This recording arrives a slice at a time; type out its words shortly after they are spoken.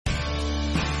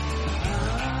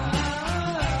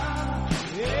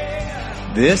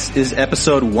This is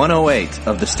episode 108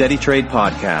 of the Steady Trade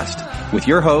Podcast with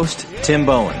your host, Tim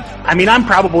Bowen. I mean, I'm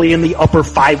probably in the upper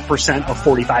 5% of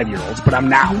 45-year-olds, but I'm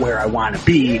not where I want to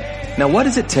be. Now, what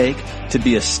does it take to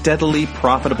be a steadily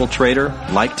profitable trader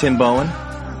like Tim Bowen?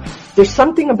 There's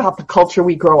something about the culture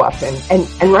we grow up in,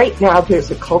 and right now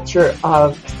there's a culture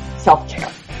of self-care.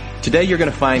 Today you're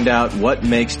going to find out what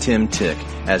makes Tim tick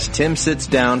as Tim sits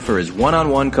down for his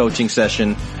one-on-one coaching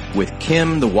session with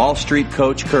Kim, the Wall Street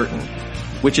coach Curtin,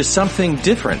 which is something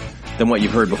different than what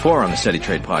you've heard before on the Steady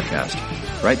Trade Podcast.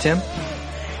 Right, Tim?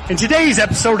 In today's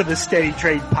episode of the Steady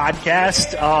Trade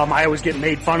Podcast, I always get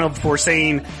made fun of for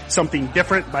saying something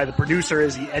different by the producer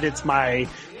as he edits my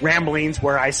ramblings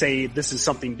where I say this is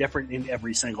something different in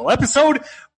every single episode,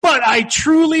 but I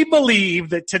truly believe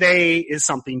that today is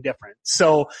something different.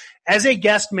 So as a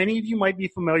guest, many of you might be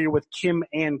familiar with Kim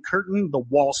Ann Curtin, the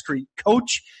Wall Street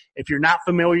coach. If you're not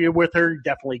familiar with her,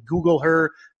 definitely Google her.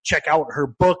 Check out her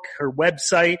book, her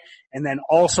website, and then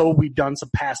also we've done some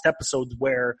past episodes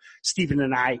where Stephen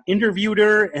and I interviewed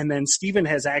her, and then Stephen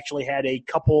has actually had a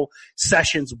couple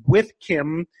sessions with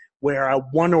Kim where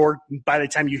one or by the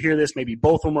time you hear this, maybe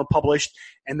both of them are published,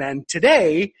 and then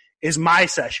today is my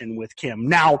session with Kim.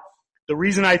 Now, the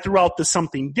reason I threw out the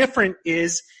something different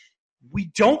is we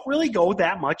don't really go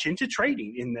that much into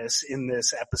trading in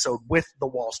this episode with the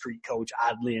Wall Street coach,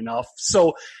 oddly enough.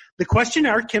 So the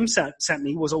questionnaire Kim sent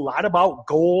me was a lot about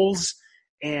goals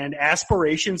and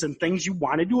aspirations and things you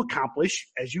wanted to accomplish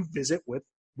as you visit with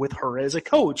her as a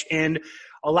coach. And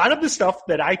a lot of the stuff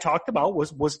that I talked about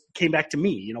came back to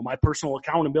me, you know, my personal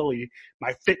accountability,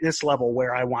 my fitness level,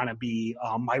 where I want to be,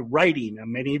 my writing.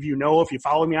 And many of you know, if you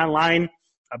follow me online,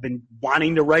 I've been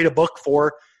wanting to write a book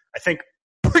for, I think,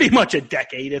 pretty much a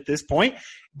decade at this point,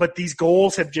 but these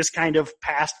goals have just kind of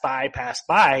passed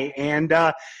by. And,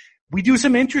 we do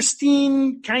some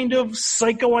interesting kind of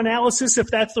psychoanalysis, if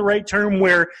that's the right term,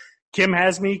 where Kim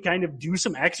has me kind of do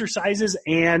some exercises.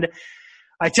 And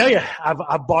I tell you,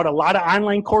 I've bought a lot of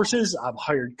online courses. I've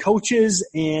hired coaches,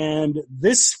 and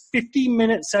this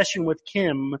 50-minute session with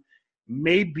Kim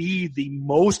may be the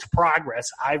most progress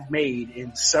I've made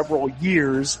in several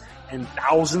years and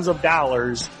thousands of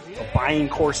dollars of buying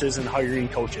courses and hiring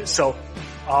coaches. So,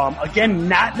 again,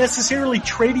 not necessarily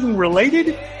trading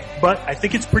related, but I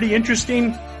think it's pretty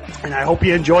interesting, and I hope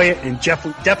you enjoy it, and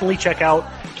definitely check out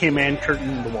Kim Ann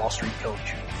Curtin, the Wall Street coach.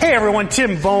 Hey everyone,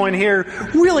 Tim Bowen here.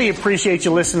 Really appreciate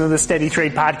you listening to the Steady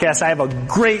Trade Podcast. I have a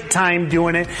great time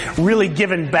doing it, really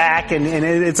giving back, and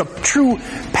it's a true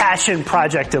passion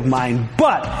project of mine.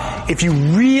 But if you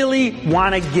really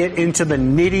want to get into the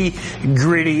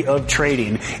nitty-gritty of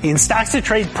trading, in Stocks to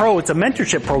Trade Pro, it's a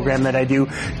mentorship program that I do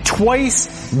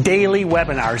twice daily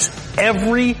webinars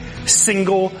every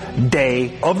single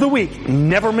day of the week.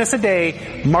 Never miss a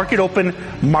day. Market open,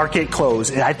 market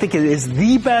close. And I think it is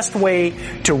the best way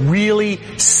to really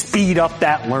speed up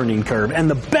that learning curve. And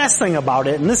the best thing about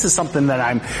it, and this is something that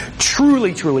I'm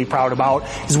truly, truly proud about,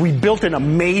 is we built an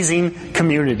amazing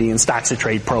community in Stocks to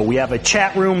Trade Pro. We have a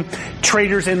chat room,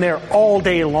 traders in there all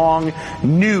day long,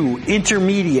 new,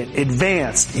 intermediate,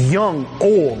 advanced, young,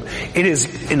 old. It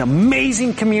is an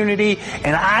amazing community,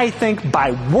 and I think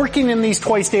by working in these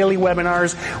twice daily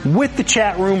webinars, with the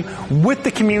chat room, with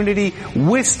the community,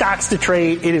 with Stocks to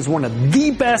Trade, it is one of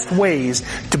the best ways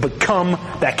to become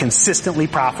that consistently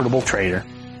profitable trader.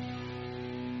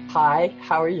 Hi,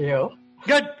 how are you?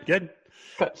 Good.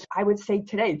 I would say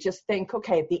today, just think,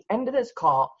 okay, at the end of this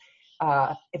call,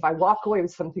 if I walk away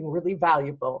with something really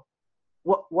valuable,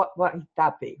 what would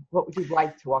that be? What would you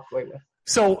like to walk away with?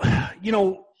 So, you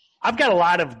know, I've got a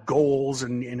lot of goals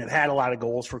and have had a lot of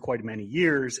goals for quite many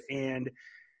years. And,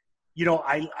 you know,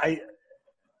 I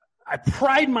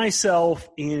pride myself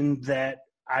in that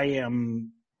I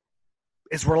am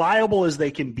as reliable as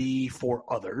they can be for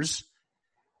others,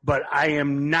 but I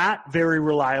am not very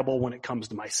reliable when it comes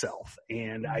to myself.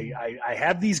 And I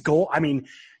have these goals. I mean,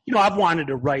 you know, I've wanted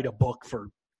to write a book for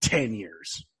 10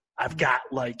 years. I've got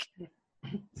like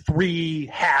three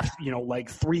half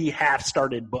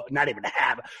started books, not even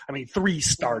half. I mean, 3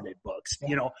 started books,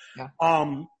 you know.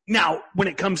 Yeah. Now when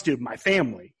it comes to my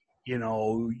family, you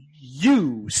know,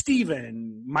 you,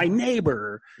 Stephen, my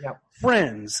neighbor,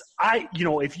 friends, I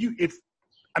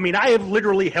have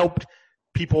literally helped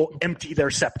people empty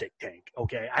their septic tank.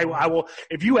 Okay. I will,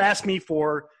 if you ask me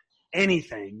for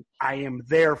anything, I am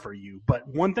there for you. But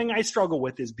one thing I struggle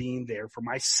with is being there for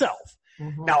myself.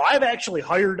 Mm-hmm. Now, I've actually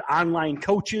hired online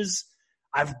coaches.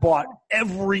 I've bought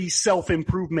every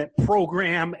self-improvement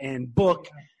program and book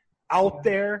out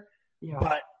there. Yeah.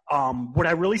 But what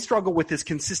I really struggle with is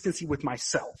consistency with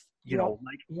myself. You know,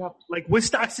 like with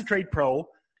Stocks to Trade Pro,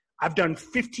 I've done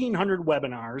 1,500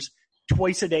 webinars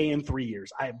twice a day in 3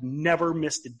 years. I have never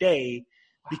missed a day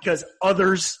because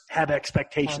others have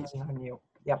expectations on you.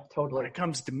 Yep, totally. When it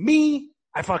comes to me,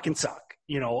 I fucking suck,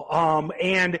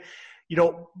 and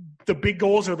the big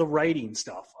goals are the writing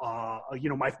stuff.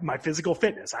 My physical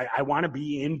fitness. I want to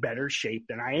be in better shape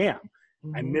than I am.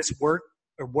 Mm-hmm. I miss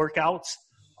workouts.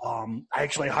 I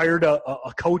actually hired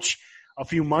a coach a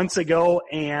few months ago,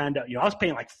 and I was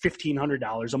paying like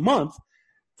 $1,500 a month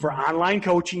for online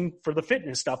coaching for the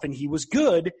fitness stuff, and he was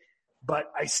good, but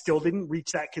I still didn't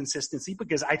reach that consistency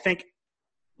because I think,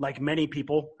 like many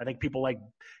people, like,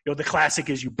 the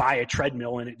classic is you buy a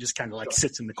treadmill and it just kind of like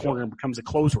sits in the corner and becomes a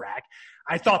clothes rack.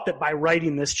 I thought that by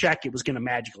writing this check, it was going to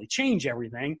magically change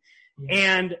everything. Yeah.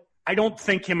 And I don't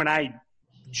think him and I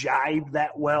jive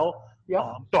that well.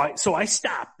 Yep. So I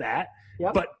stopped that,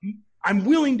 yep. But I'm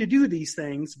willing to do these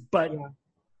things, but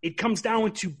it comes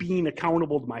down to being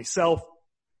accountable to myself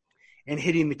and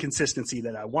hitting the consistency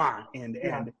that I want.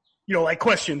 And like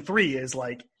question 3 is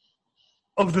like,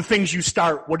 of the things you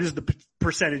start, what is the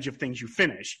percentage of things you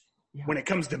finish? Yeah. When it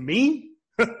comes to me,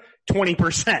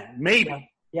 20%, maybe,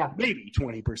 maybe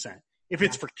 20%. If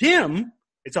it's for Kim,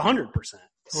 it's 100%. Totally.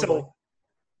 So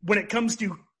when it comes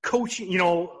to coaching,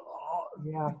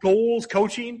 goals,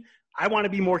 coaching, I want to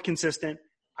be more consistent.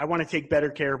 I want to take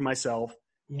better care of myself.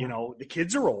 Yeah. The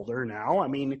kids are older now. I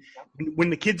mean,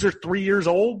 when the kids are 3 years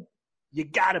old, you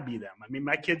got to be them. I mean,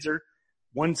 my kids are,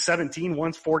 one's 17,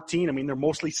 one's 14. I mean, they're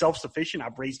mostly self-sufficient.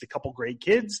 I've raised a couple great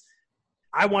kids.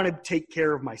 I want to take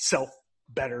care of myself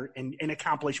better and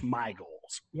accomplish my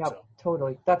goals. Yep,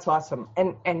 totally. That's awesome.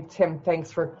 And Tim,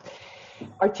 thanks for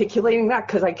articulating that,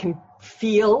 because I can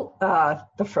feel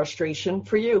the frustration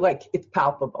for you. Like, it's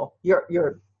palpable.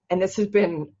 And this has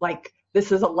been like,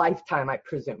 this is a lifetime, I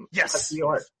presume. Yes. Of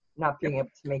your not being able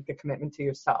to make the commitment to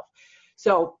yourself.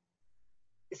 So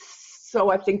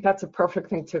I think that's a perfect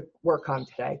thing to work on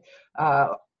today.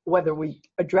 Whether we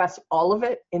address all of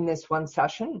it in this one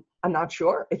session, I'm not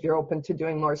sure. If you're open to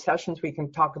doing more sessions, we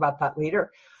can talk about that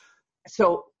later.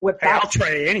 So with that, I'll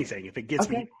try anything if it gets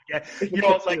me. Yeah.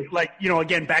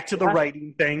 Again, back to the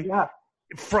writing thing. Yeah.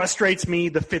 It frustrates me,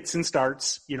 the fits and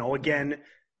starts, again,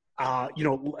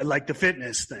 like the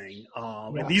fitness thing.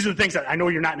 And these are the things that I know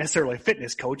you're not necessarily a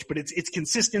fitness coach, but it's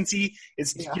consistency.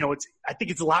 It's, I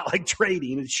think it's a lot like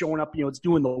trading. It's showing up, it's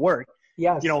doing the work.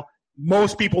 Yes.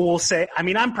 Most people will say, I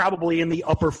mean, I'm probably in the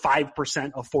upper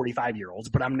 5% of 45-year-olds,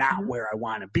 but I'm not where I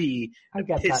want to be. I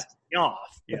get that. Me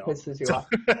off. It pisses you off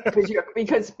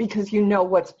because you know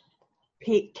what's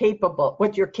capable,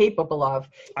 what you're capable of.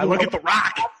 I look at The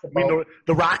Rock. I mean,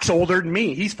 the Rock's older than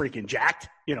me. He's freaking jacked,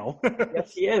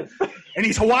 Yes, he is. And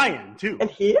he's Hawaiian too.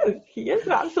 And he is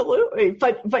absolutely.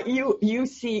 But you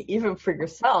see, even for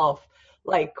yourself,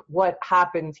 like what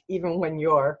happens even when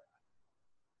you're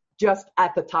just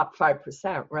at the top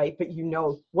 5%, right? But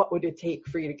what would it take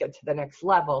for you to get to the next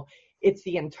level? It's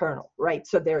the internal, right?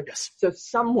 So so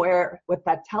somewhere what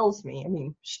that tells me, I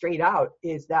mean, straight out,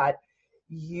 is that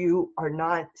you are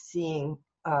not seeing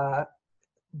the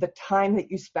time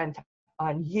that you spent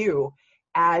on you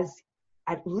as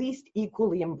at least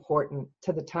equally important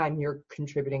to the time you're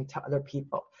contributing to other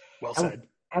people. Well said.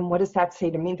 And what does that say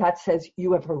to me? That says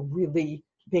you have a really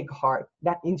big heart.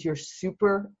 That means you're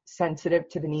super sensitive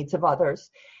to the needs of others.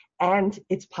 And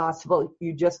it's possible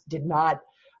you just did not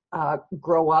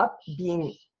grow up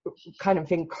being kind of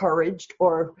encouraged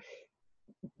or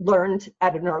learned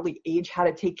at an early age how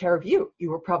to take care of you. You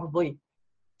were probably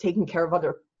taking care of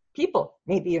other people,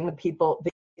 maybe in the people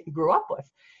that you grew up with.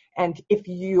 And if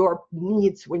your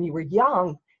needs when you were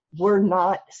young were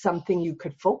not something you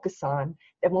could focus on,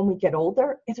 then when we get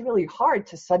older, it's really hard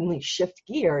to suddenly shift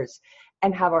gears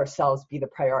and have ourselves be the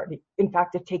priority. In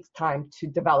fact, it takes time to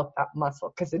develop that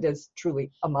muscle because it is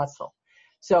truly a muscle.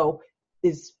 So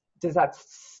does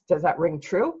that ring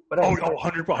true?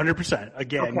 100%.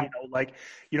 Again, okay.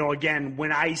 Again,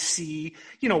 when I see,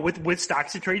 with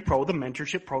Stocks to Trade Pro, the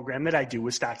mentorship program that I do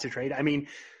with Stocks to Trade, I mean,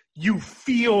 you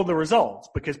feel the results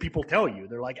because people tell you,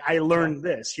 they're like, I learned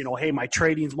this, hey, my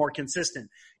trading's more consistent.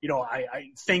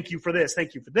 I thank you for this.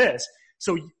 Thank you for this.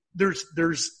 So there's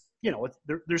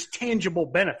tangible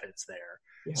benefits there.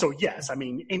 Yeah. So yes, I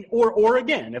mean, or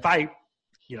again, if I,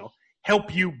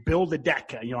 help you build a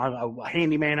deck, I'm a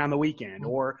handyman on the weekend,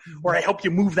 or I help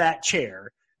you move that chair.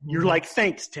 You're like,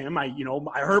 thanks, Tim. I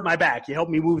hurt my back. You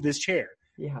helped me move this chair.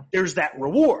 Yeah. There's that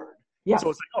reward. Yeah. So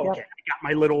it's like, okay, I got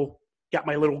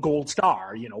my little gold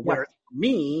star, where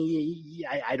me,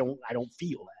 I don't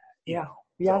feel that.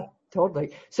 Yeah,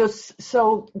 totally.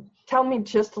 So tell me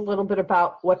just a little bit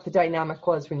about what the dynamic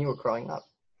was when you were growing up.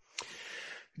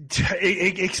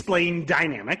 Explain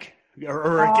dynamic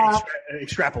or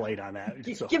extrapolate on that.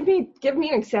 So. Give me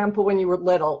an example when you were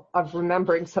little of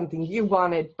remembering something you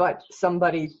wanted, but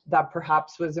somebody that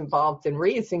perhaps was involved in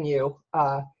raising you,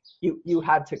 you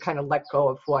had to kind of let go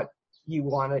of what you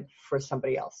wanted for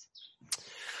somebody else.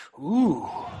 Ooh,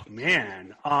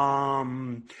 man.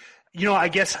 I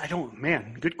guess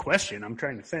good question. I'm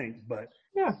trying to think, but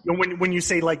yeah. When you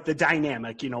say like the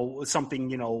dynamic,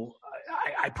 something,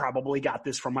 I probably got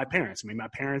this from my parents. I mean, my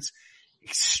parents,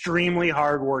 extremely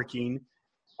hardworking,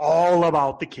 all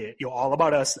about the kid, all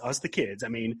about us the kids. I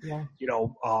mean,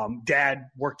 Dad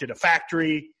worked at a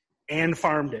factory and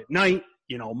farmed at night.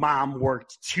 Mom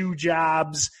worked 2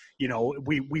 jobs.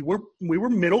 We were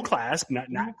middle class, not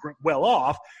well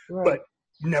off, right. But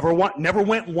never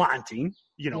went wanting.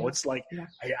 It's like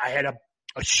I had a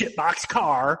shitbox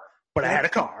car, but I had a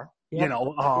car.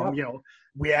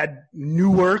 We had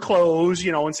newer clothes,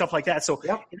 and stuff like that. So,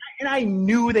 and I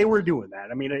knew they were doing that.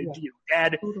 I mean,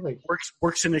 Dad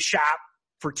works in the shop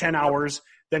for 10 hours,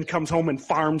 then comes home and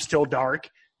farms till dark.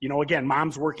 Again,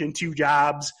 Mom's working 2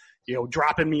 jobs,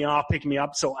 dropping me off, picking me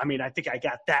up. So, I mean, I think I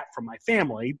got that from my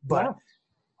family. But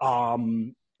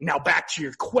now back to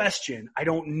your question, I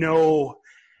don't know.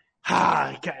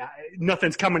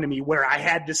 Nothing's coming to me where I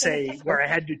had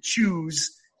to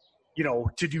choose.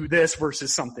 To do this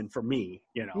versus something for me,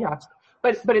 Yeah,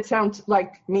 but it sounds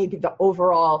like maybe the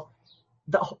overall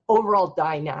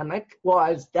dynamic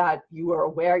was that you were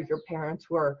aware your parents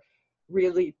were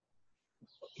really,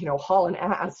 hauling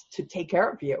ass to take care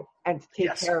of you and to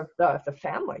take care of the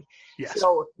family. Yes.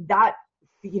 So that,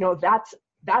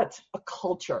 that's a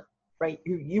culture, right?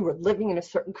 You were living in a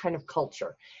certain kind of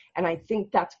culture. And I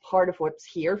think that's part of what's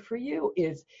here for you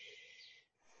is,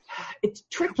 it's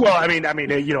tricky. Well, I mean,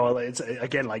 it's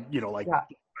again,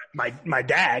 my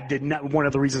dad did not, one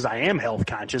of the reasons I am health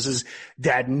conscious is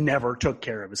Dad never took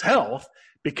care of his health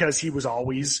because he was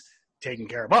always taking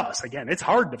care of us. Again, it's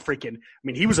hard to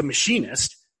he was a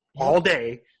machinist all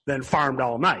day, then farmed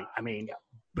all night. I mean,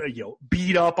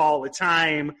 beat up all the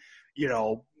time,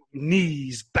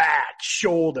 knees, back,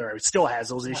 shoulder, still has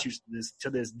those issues to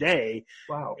this day.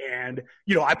 Wow. And,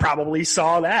 I probably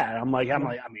saw that. My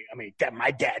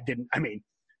dad didn't,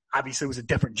 obviously it was a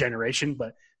different generation,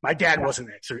 but my dad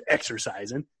wasn't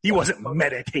exercising. He wasn't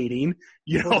meditating.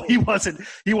 He wasn't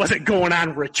going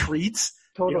on retreats.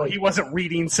 Totally. He wasn't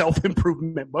reading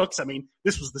self-improvement books. I mean,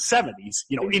 this was the 70s,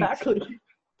 exactly.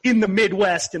 In the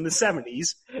Midwest in the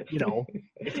 70s,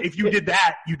 if you did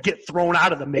that, you'd get thrown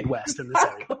out of the Midwest in the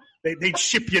 70s. They'd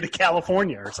ship you to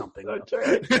California or something. That's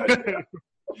right.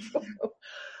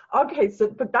 Okay,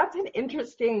 but that's an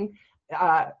interesting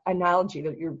analogy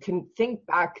that you can think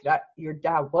back that your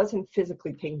dad wasn't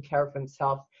physically taking care of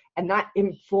himself, and that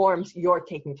informs your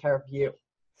taking care of you.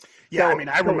 Yeah,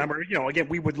 so, I remember, again,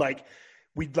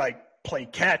 we'd play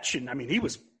catch, and he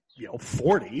was,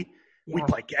 40. Yeah. We'd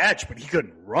play catch, but he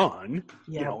couldn't run.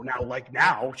 Yeah.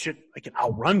 Now, shit, I can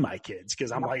outrun my kids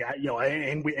because I'm we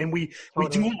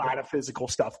do a lot of physical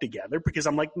stuff together because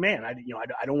I'm like, man, I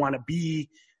don't want to be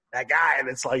that guy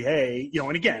that's like, hey,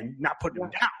 and again, not putting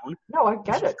him down. No, I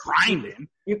get it. Grinding.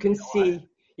 You can see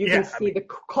the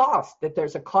cost, that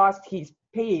there's a cost he's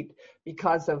paid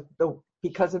because of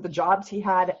the jobs he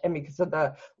had and because of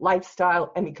the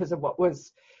lifestyle and because of what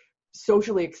was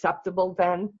socially acceptable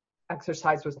then.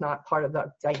 Exercise was not part of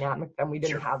the dynamic then. We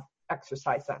didn't have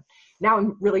exercise then. Now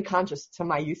I'm really conscious to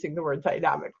my using the word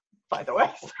dynamic, by the way.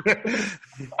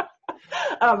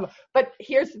 But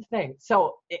here's the thing.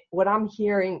 So what I'm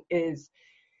hearing is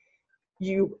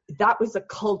that was a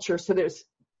culture. So there's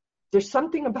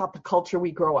something about the culture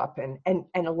we grow up in. And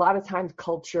a lot of times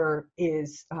culture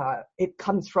is, it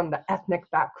comes from the ethnic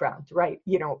background, right?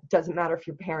 It doesn't matter if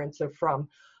your parents are from,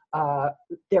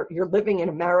 you're living in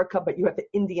America, but you have the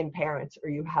Indian parents, or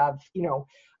you have,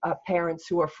 parents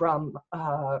who are from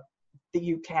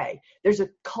the UK. There's a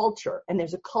culture, and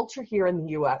there's a culture here in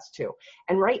the US too.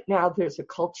 And right now there's a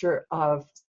culture of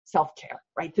self-care,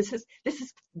 right? This is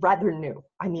rather new.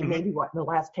 Maybe in the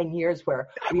last 10 years where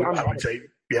I would say,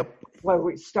 yep. Where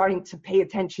we're starting to pay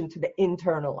attention to the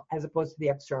internal as opposed to the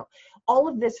external. All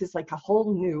of this is like a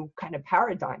whole new kind of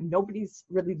paradigm. Nobody's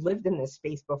really lived in this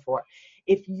space before.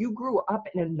 If you grew up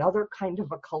in another kind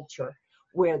of a culture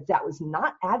where that was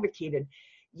not advocated,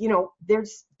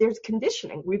 there's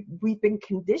conditioning. We've been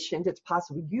conditioned. It's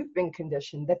possible you've been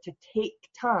conditioned that to take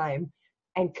time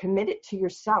and commit it to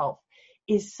yourself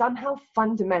is somehow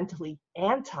fundamentally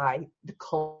anti the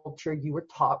culture you were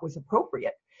taught was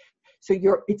appropriate. So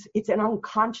it's an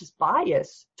unconscious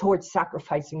bias towards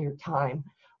sacrificing your time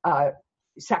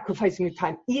sacrificing your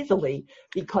time easily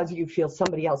because you feel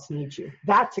somebody else needs you.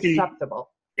 That's acceptable.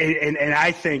 And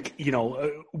I think,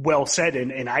 well said.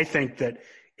 And I think that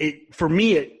for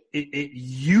me, it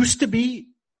used to be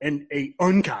an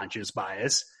unconscious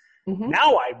bias. Mm-hmm.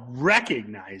 Now I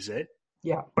recognize it.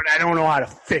 Yeah. But I don't know how to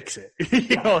fix it.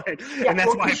 And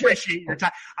that's why I appreciate your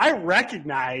time. I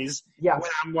recognize when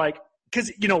I'm like,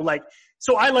 cause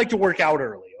so I like to work out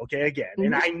early. Okay. Again. Mm-hmm.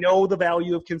 And I know the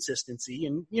value of consistency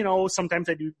and, sometimes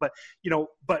I do, but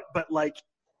like,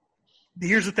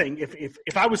 here's the thing.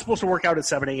 If I was supposed to work out at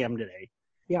 7 a.m. today.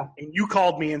 Yeah. And you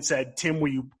called me and said, Tim,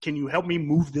 can you help me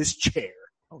move this chair?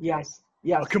 Okay. Yes.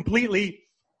 A completely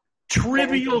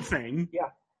trivial thing. Yeah.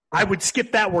 I would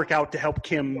skip that workout to help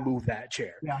Kim move that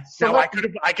chair. Yeah. So now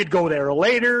I could go there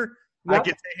later. Yep. I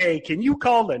could say, hey, can you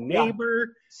call the neighbor?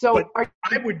 Yeah. So I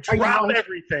would drop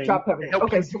everything.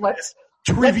 Okay, so let's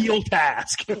trivial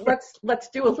task. let's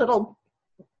do a little.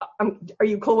 Are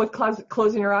you cool with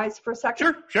closing your eyes for a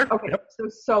second? Sure. Okay. Yep.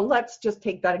 So let's just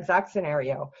take that exact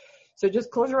scenario. So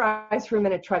just close your eyes for a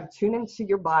minute. Try to tune into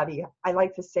your body. I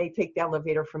like to say, take the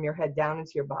elevator from your head down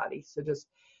into your body. So just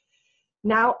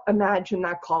now imagine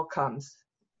that call comes.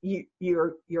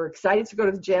 You're excited to go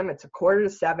to the gym. It's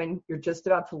 6:45. You're just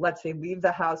about to, let's say, leave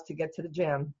the house to get to the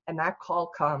gym, and that call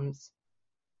comes.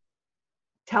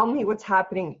 Tell me what's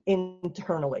happening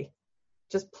internally.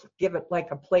 Just give it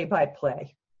like a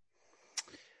play-by-play.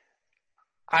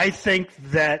 I think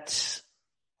that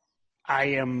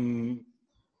I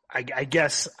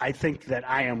guess I think that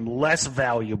I am less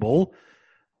valuable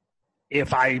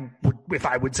if I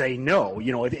would say no.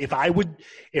 If I would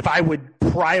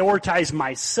prioritize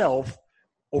myself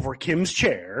over Kim's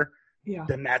chair,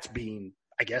 then that's being,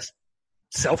 I guess,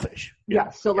 selfish. Yeah.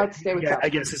 So let's stay with that. I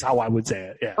guess is how I would say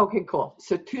it. Yeah. Okay, cool.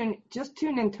 So tune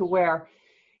into where,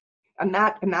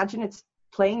 imagine it's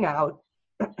playing out.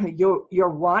 You're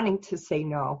wanting to say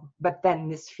no, but then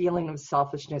this feeling of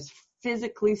selfishness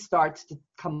physically starts to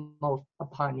come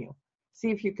upon you.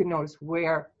 See if you can notice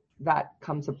where that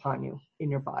comes upon you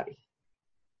in your body.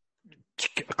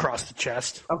 Across the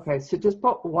chest. Okay, so just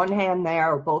put one hand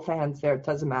there or both hands there, it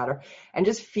doesn't matter. And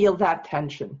just feel that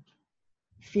tension.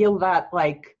 Feel that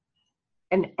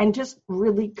and just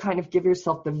really kind of give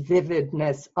yourself the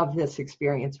vividness of this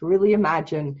experience. Really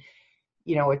imagine,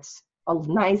 it's a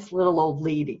nice little old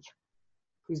lady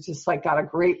who's just got a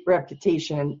great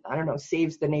reputation and, I don't know,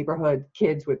 saves the neighborhood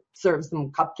kids serves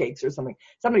them cupcakes or something.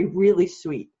 Somebody really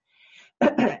sweet.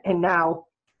 And now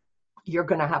you're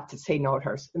going to have to say no to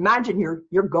her. Imagine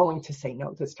you're going to say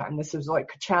no this time. This is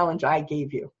like a challenge I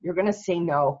gave you. You're going to say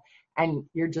no, and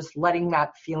you're just letting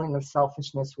that feeling of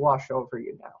selfishness wash over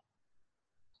you now.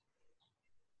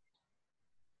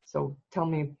 So tell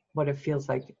me what it feels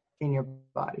like in your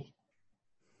body.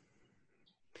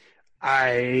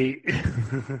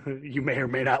 You may or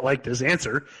may not like this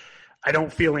answer. I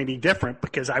don't feel any different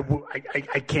because I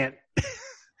can't.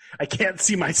 I can't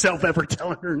see myself ever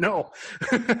telling her no.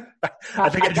 I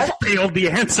think I just failed the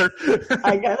answer.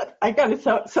 I got it.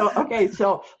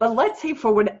 So, but let's say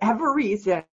for whatever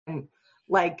reason,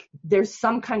 there's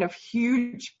some kind of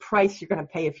huge price you're going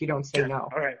to pay if you don't say no.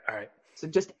 All right. So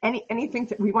just anything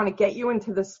that we want to get you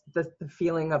into the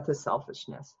feeling of the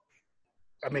selfishness.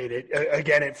 I mean,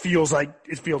 it feels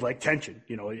like tension.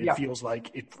 It feels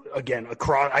like it again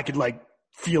across. I could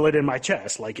feel it in my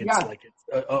chest, like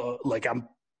I'm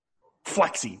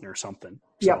flexing or something.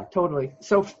 Yeah, totally.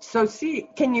 So see,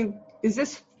 is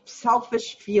this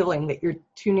selfish feeling that you're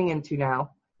tuning into now,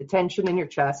 the tension in your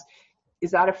chest, is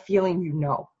that a feeling you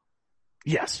know?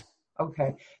 Yes.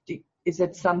 Okay. Is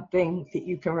it something that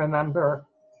you can remember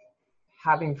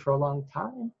having for a long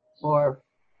time, or?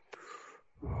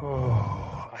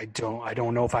 Oh, I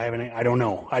don't know if I have any. I don't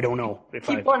know.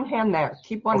 Keep one hand there.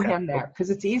 Keep one hand there,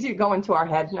 because it's easy to go into our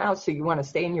head now. So you want to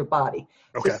stay in your body.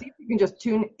 Okay. So see if you can just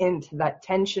tune into that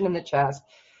tension in the chest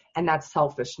and that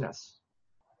selfishness.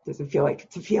 Does it feel like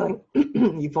it's a feeling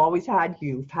you've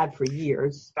had for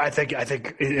years? I think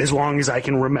as long as I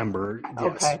can remember.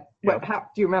 Yes. Okay. Yep.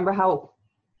 Do you remember how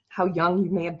young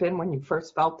you may have been when you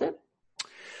first felt it?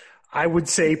 I would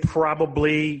say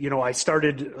probably, I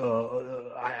started,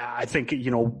 I think,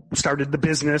 started the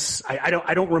business. I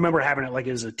don't remember having it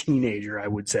as a teenager, I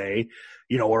would say,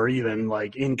 or even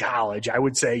in college. I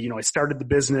would say, I started the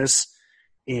business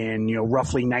in,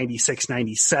 roughly 96,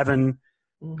 97.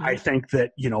 Mm-hmm. I think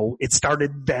that, it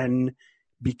started then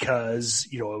because,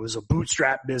 it was a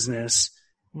bootstrap business,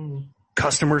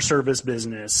 customer service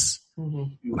business.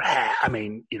 Mm-hmm.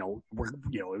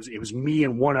 It was me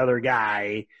and one other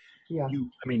guy. Yeah.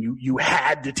 You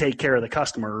had to take care of the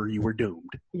customer or you were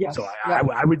doomed. Yes. So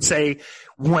I would say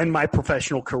when my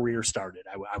professional career started,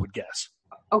 I would guess.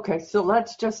 Okay, so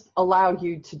let's just allow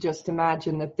you to just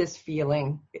imagine that this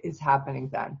feeling is happening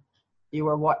then. You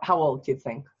were what? How old do you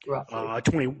think, roughly?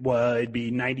 20. Well, it'd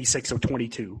be 96 or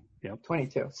 22. Yep.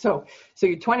 22. So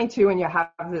you're 22 and you have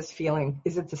this feeling.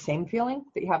 Is it the same feeling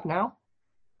that you have now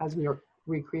as we were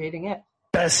recreating it?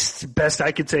 Best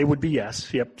I could say would be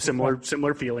yes. Yep.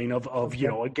 Similar feeling of Okay.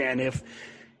 Again,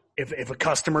 if a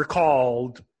customer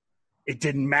called, it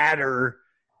didn't matter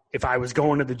if I was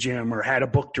going to the gym or had a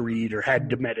book to read or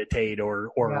had to meditate or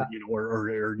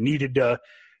needed to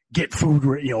get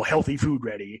food, healthy food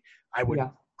ready. I would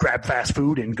grab fast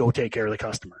food and go take care of the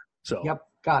customer. So. Yep.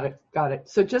 Got it.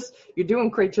 So you're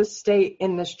doing great. Just stay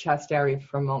in this chest area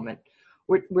for a moment.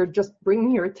 We're just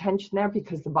bringing your attention there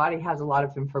because the body has a lot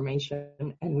of information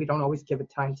and we don't always give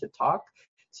it time to talk.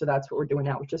 So that's what we're doing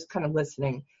now. We're just kind of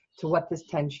listening to what this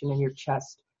tension in your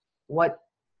chest, what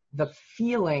the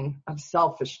feeling of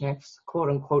selfishness, quote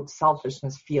unquote,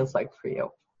 selfishness feels like for you.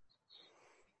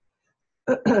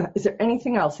 Is there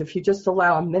anything else? If you just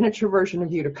allow a miniature version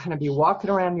of you to kind of be walking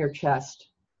around your chest,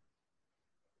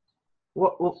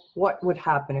 what would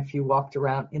happen if you walked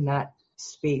around in that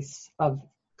space of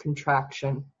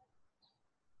contraction,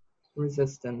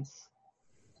 resistance?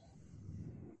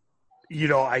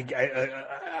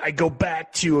 I go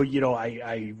back to,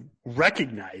 I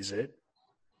recognize it.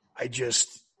 I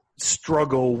just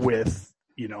struggle with,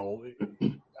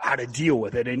 how to deal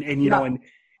with it.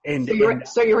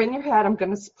 So you're in your head. I'm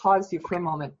going to pause you for a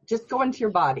moment. Just go into your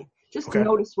body. Just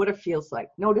notice what it feels like.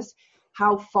 Notice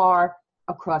how far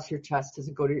across your chest. Does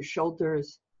it go to your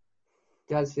shoulders?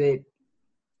 Does it?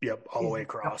 Yep. All the way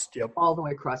across. Yep. All the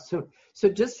way across. So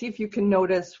just see if you can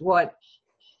notice what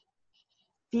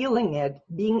feeling it,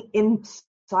 being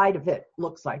inside of it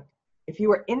looks like. If you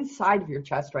were inside of your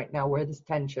chest right now where this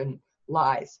tension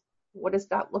lies, what does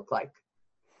that look like?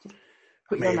 Just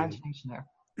put your imagination there.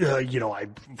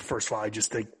 First of all, I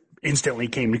just think instantly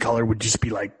came to color would just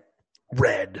be like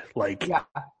red, like,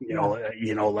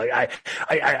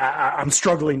 I'm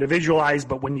struggling to visualize,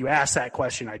 but when you ask that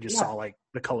question, I just saw like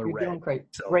the color You're red. Doing great.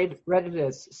 So. Red it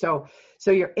is. So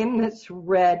you're in this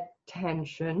red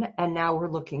tension and now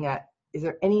we're looking at, is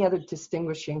there any other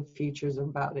distinguishing features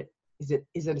about it?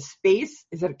 Is it a space?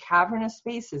 Is it a cavernous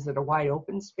space? Is it a wide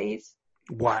open space?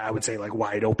 Why I would say like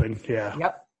wide open. Yeah.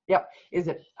 Yep. Is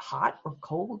it hot or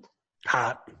cold?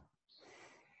 Hot.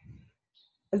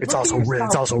 It's also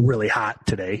really hot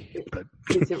today. But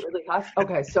is it really hot?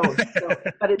 Okay,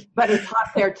 but it's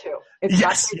hot there too. It's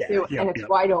hot there too, and it's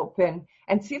wide open.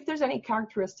 And see if there's any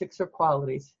characteristics or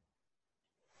qualities.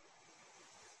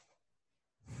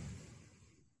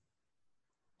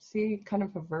 See kind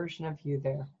of a version of you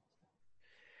there.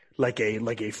 Like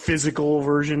a physical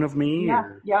version of me?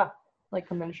 Yeah.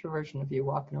 Like a miniature version of you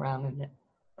walking around in it.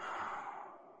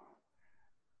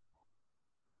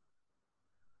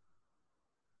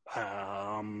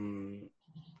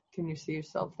 Can you see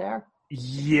yourself there?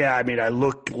 Yeah, I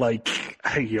look like,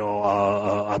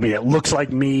 it looks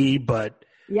like me, but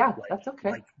yeah, that's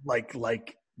okay.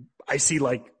 Like I see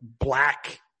like a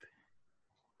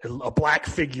black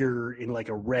figure in like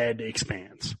a red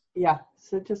expanse. Yeah.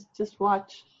 So just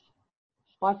watch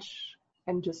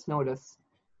and just notice.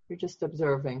 You're just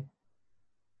observing.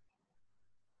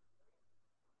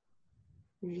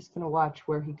 You're just going to watch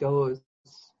where he goes,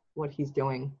 what he's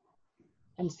doing,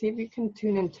 and see if you can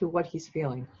tune into what he's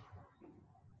feeling.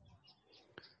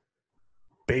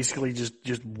 Basically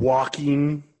just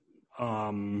walking,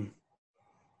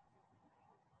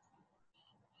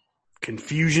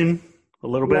 confusion a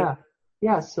little bit.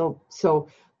 Yeah. So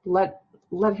let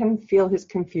him feel his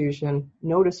confusion.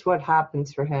 Notice what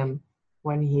happens for him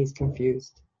when he's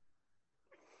confused.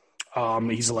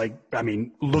 He's like,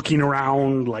 looking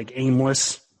around like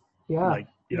aimless. Yeah.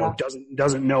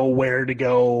 Doesn't know where to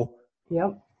go.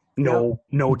 Yep.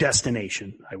 No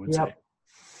destination, I would say.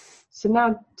 So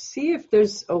now see if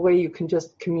there's a way you can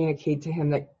just communicate to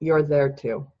him that you're there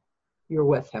too. You're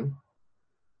with him.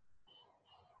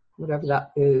 Whatever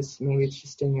that is, maybe it's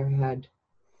just in your head.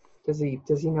 Does he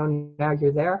know now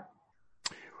you're there?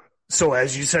 So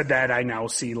as you said that, I now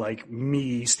see like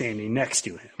me standing next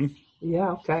to him.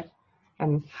 Yeah, okay.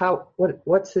 And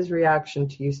what's his reaction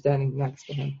to you standing next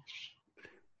to him?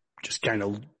 Just kind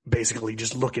of basically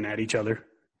just looking at each other.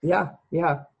 Yeah.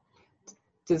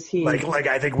 Does he like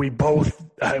I think we both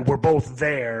we're both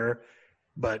there,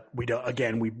 but we don't.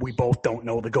 Again, we both don't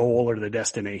know the goal or the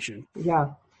destination.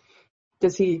 Yeah.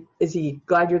 Is he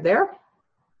glad you're there?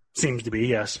 Seems to be,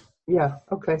 yes. Yeah.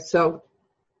 Okay. So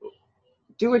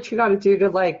do what you got to do to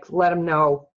like let him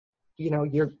know, you know,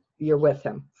 you're with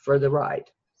him for the ride.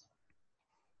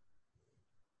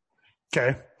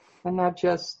 Okay. And now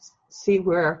just see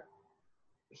where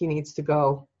he needs to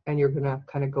go, and you're gonna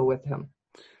kind of go with him.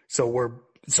 So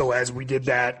as we did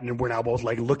that, and we're now both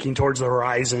like looking towards the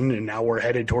horizon, and now we're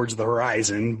headed towards the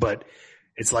horizon, but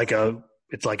it's like a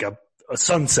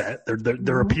sunset.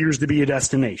 There appears to be a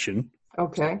destination.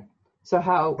 Okay. So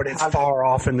how? But it's far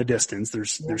off in the distance.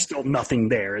 There's still nothing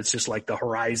there. It's just like the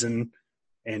horizon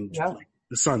and like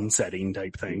the sun setting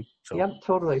type thing. So. Yep,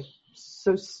 totally.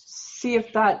 So see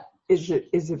if that is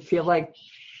it feel like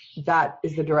that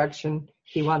is the direction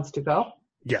he wants to go?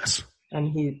 Yes.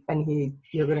 And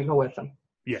you're going to go with him.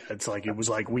 Yeah, it was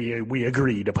like we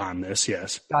agreed upon this.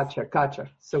 Yes. Gotcha.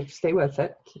 So stay with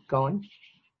it. Keep going.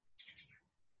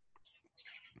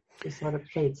 Just let it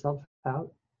play itself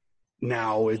out.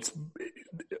 Now it's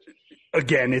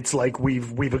like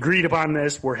we've agreed upon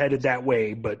this. We're headed that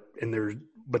way, but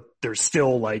there's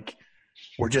still like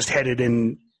we're just headed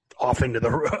off into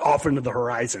the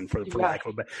horizon for lack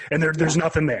of a better. And there's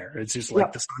nothing there. It's just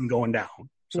like the sun going down.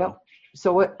 So. Yep.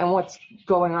 So what's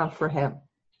going on for him?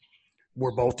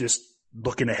 We're both just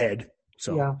looking ahead.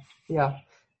 So yeah.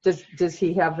 Does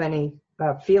he have any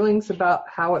feelings about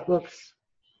how it looks,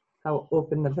 how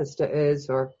open the vista is,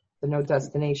 or the no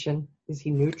destination? Is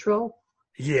he neutral?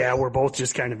 Yeah, we're both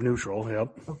just kind of neutral.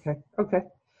 Yep. Okay.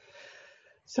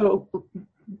 So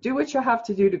do what you have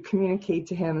to do to communicate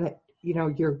to him that, you know,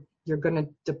 you're going to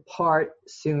depart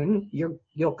soon.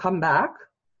 You'll come back,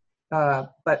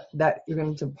 but that you're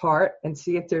going to depart, and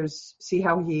see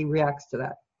how he reacts to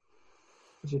that.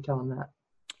 As you tell him that.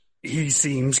 He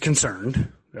seems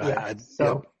concerned. Yeah.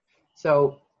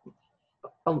 So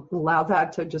allow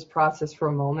that to just process for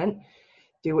a moment.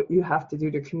 Do what you have to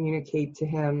do to communicate to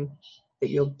him that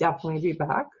you'll definitely be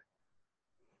back,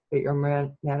 that you're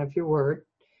a man of your word,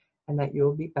 and that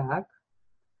you'll be back.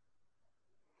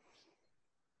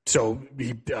 So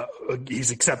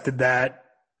he's accepted that.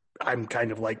 I'm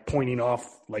kind of like pointing off,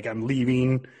 like I'm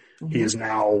leaving.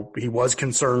 Mm-hmm. He was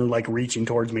concerned, like reaching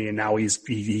towards me, and now he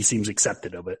seems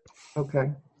accepted of it.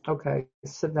 Okay.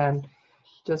 So then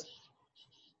just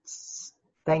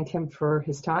thank him for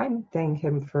his time. Thank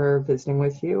him for visiting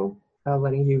with you,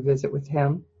 letting you visit with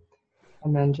him.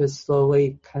 And then just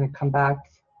slowly kind of come back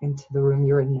into the room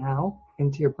you're in now,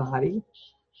 into your body,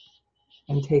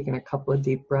 and taking a couple of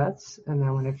deep breaths. And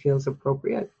then when it feels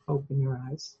appropriate, open your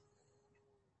eyes.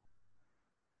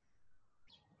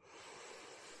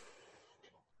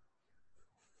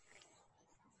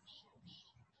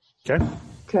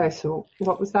 Okay, so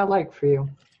what was that like for you?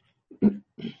 I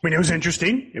mean, it was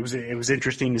interesting. It was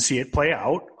interesting to see it play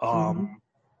out.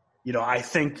 You know, I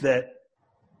think that,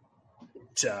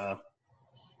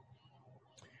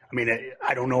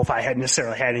 I don't know if I had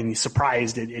necessarily had any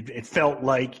surprise. It felt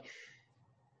like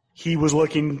he was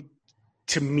looking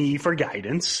to me for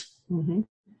guidance. Mm-hmm.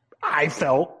 I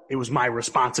felt it was my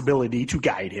responsibility to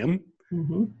guide him.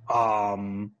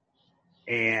 Mm-hmm.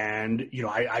 And, you know,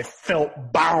 I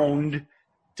felt bound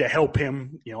to help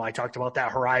him. You know, I talked about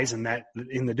that horizon that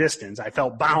in the distance. I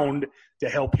felt bound to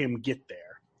help him get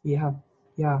there.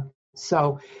 Yeah.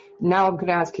 So now I'm going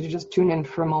to ask you to just tune in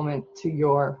for a moment to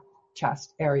your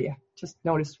chest area. Just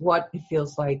notice what it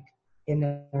feels like in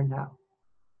there now.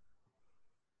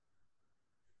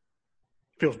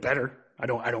 Feels better. I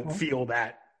don't feel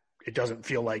that. It doesn't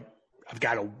feel like I've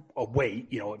got a weight.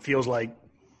 You know, it feels like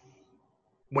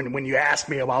when you ask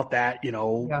me about that, you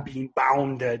know, being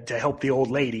bound to help the old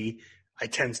lady, I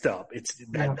tensed up.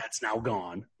 That's now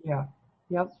gone. Yeah.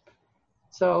 Yep.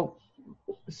 So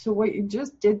what you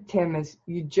just did, Tim, is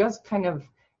you just kind of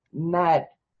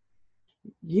met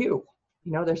you.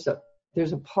 You know, there's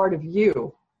a part of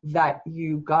you that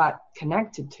you got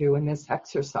connected to in this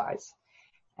exercise.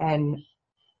 And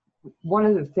one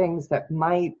of the things that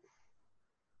might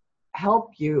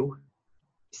help you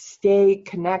stay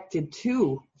connected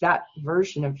to that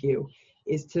version of you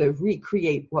is to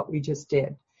recreate what we just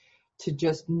did, to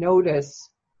just notice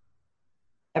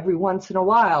every once in a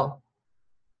while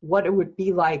what it would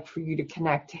be like for you to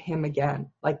connect to him again.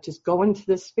 Like just go into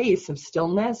this space of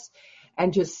stillness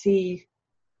and just see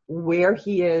where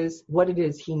he is, what it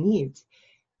is he needs.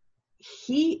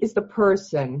 He is the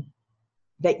person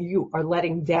that you are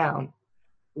letting down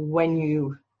when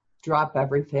you drop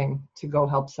everything to go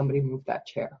help somebody move that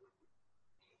chair.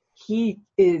 He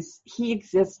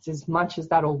exists as much as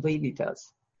that old lady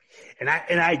does. And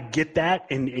I get that.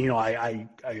 And, you know,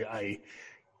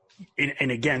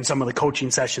 and again, some of the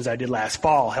coaching sessions I did last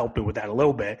fall helped me with that a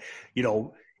little bit, you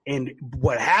know, and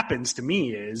what happens to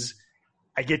me is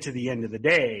I get to the end of the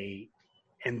day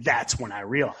And that's when I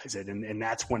realize it. And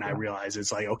that's when I realize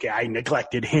it's like, okay, I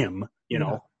neglected him, you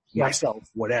know, myself,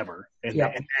 whatever. And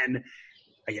then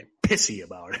I get pissy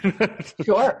about it.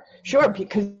 Sure.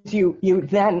 Because you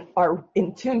then are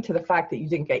in tune to the fact that you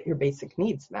didn't get your basic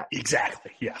needs met.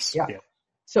 Exactly. Yes. Yeah.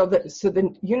 So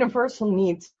the universal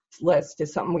needs list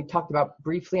is something we talked about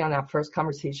briefly on that first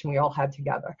conversation we all had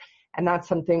together. And that's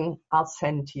something I'll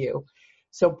send to you.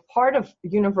 So part of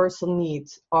universal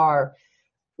needs are,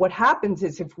 what happens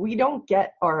is if we don't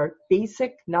get our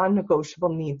basic non-negotiable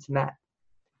needs met,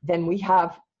 then we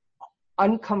have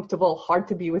uncomfortable, hard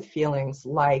to be with feelings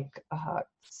like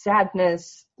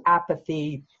sadness,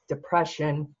 apathy,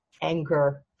 depression,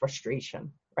 anger,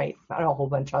 frustration, right? And a whole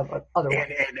bunch of other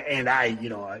ones. And I,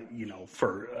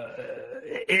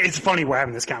 it's funny we're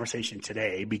having this conversation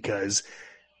today because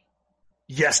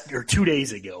 2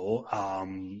 days ago,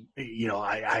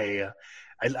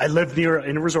 I live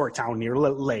in a resort town near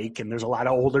a lake, and there's a lot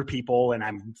of older people, and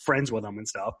I'm friends with them and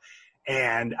stuff.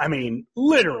 And I mean,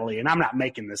 literally, and I'm not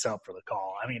making this up for the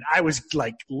call. I mean, I was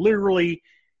like literally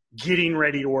getting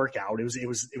ready to work out. It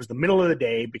was the middle of the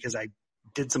day because I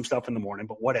did some stuff in the morning,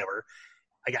 but whatever.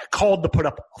 I got called to put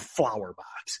up a flower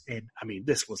box. And I mean,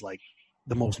 this was like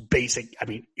the most basic. I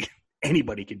mean,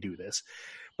 anybody could do this,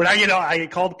 but I get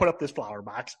called to put up this flower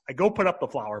box. I go put up the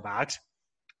flower box,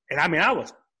 and I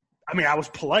was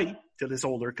polite to this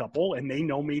older couple, and they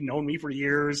known me for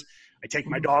years. I take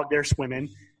my dog there swimming,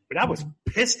 but I was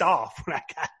pissed off when I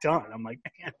got done. I'm like,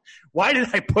 man, why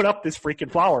did I put up this freaking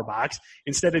flower box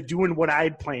instead of doing what I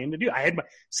had planned to do? I had my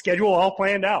schedule all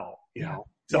planned out, you know?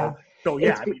 So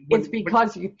yeah. It's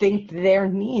because you think their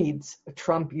needs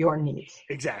trump your needs.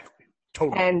 Exactly.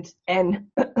 Totally.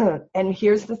 And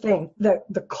here's the thing,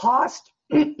 the cost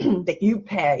that you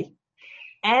pay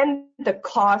and the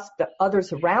cost that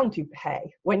others around you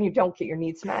pay when you don't get your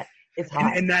needs met is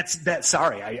high. And that's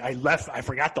sorry, I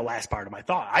forgot the last part of my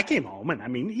thought. I came home and I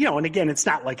mean, and again, it's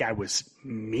not like I was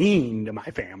mean to my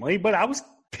family, but I was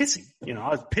pissy. I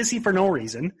was pissy for no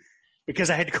reason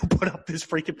because I had to go put up this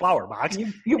freaking flower box.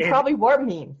 You probably were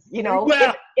mean,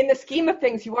 Well, in the scheme of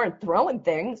things, you weren't throwing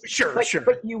things. Sure.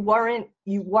 But you weren't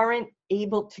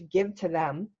able to give to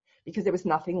them because there was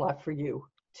nothing left for you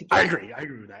to give. I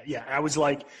agree with that. Yeah. I was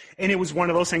like, and it was one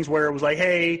of those things where it was like,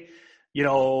 hey,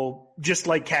 just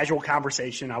like casual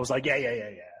conversation. I was like, yeah.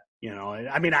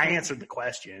 I mean, I answered the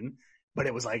question, but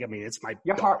it was like, I mean, it's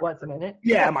your heart wasn't in it.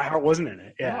 Yeah. My heart wasn't in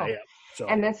it. Yeah. No. Yeah. So.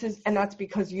 And that's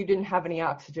because you didn't have any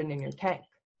oxygen in your tank.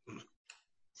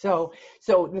 So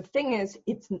the thing is,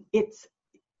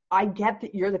 I get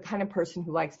that you're the kind of person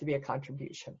who likes to be a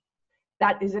contribution.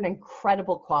 That is an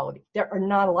incredible quality. There are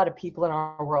not a lot of people in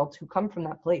our world who come from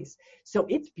that place. So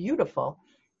it's beautiful.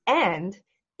 And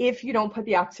if you don't put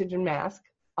the oxygen mask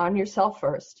on yourself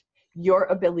first, your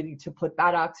ability to put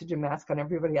that oxygen mask on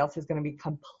everybody else is going to be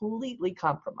completely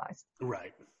compromised.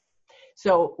 Right.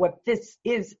 So what this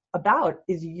is about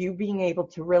is you being able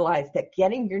to realize that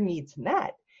getting your needs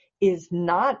met is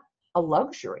not a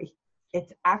luxury.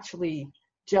 It's actually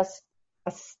just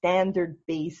a standard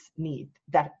base need,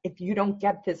 that if you don't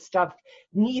get this stuff,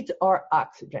 needs are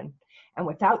oxygen. And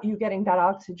without you getting that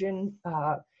oxygen,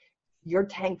 your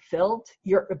tank filled,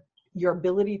 your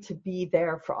ability to be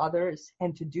there for others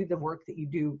and to do the work that you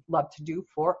do love to do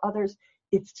for others,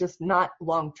 it's just not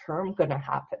long-term going to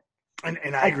happen.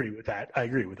 And I agree with that.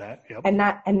 Yep. And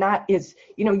that is,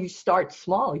 you start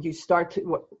small. You start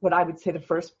to, what I would say the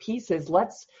first piece is,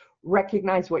 let's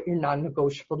recognize what your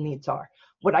non-negotiable needs are.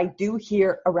 What I do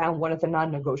hear around one of the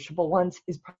non-negotiable ones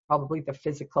is probably the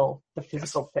physical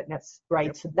fitness, right?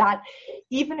 Yep. So that,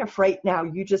 even if right now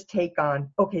you just take on,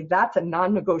 okay, that's a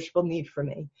non-negotiable need for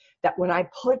me, that when I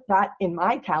put that in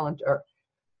my calendar,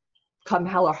 come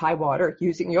hell or high water,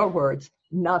 using your words,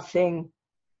 nothing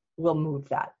will move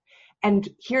that. And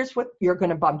here's what you're going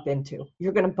to bump into.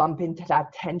 You're going to bump into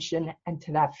that tension and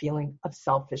to that feeling of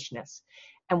selfishness.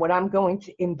 And what I'm going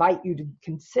to invite you to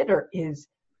consider is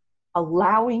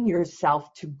allowing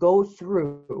yourself to go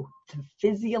through the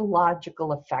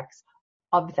physiological effects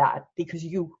of that, because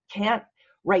you can't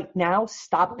right now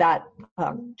stop that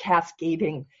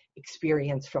cascading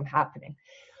experience from happening.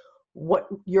 What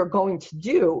you're going to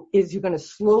do is you're going to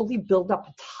slowly build up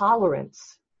a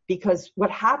tolerance, because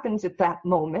what happens at that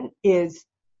moment is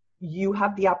you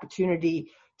have the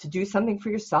opportunity to do something for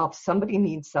yourself. Somebody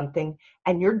needs something,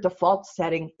 and your default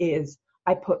setting is,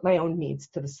 I put my own needs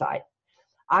to the side.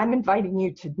 I'm inviting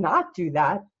you to not do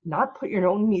that, not put your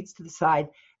own needs to the side.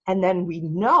 And then we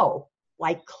know,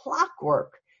 like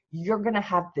clockwork, you're going to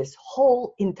have this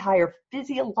whole entire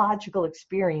physiological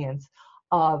experience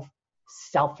of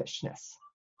selfishness.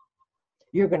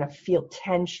 You're going to feel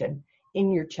tension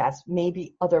in your chest,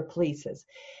 maybe other places.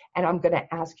 And I'm going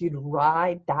to ask you to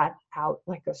ride that out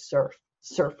like a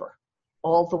surfer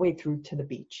all the way through to the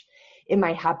beach. It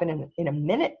might happen in a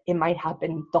minute. It might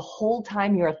happen the whole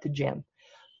time you're at the gym.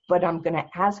 But I'm going to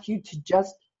ask you to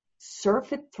just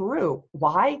surf it through.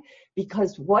 Why?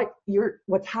 Because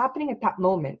what's happening at that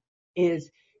moment is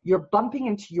you're bumping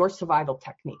into your survival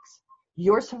techniques.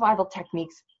 Your survival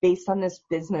techniques based on this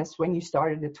business when you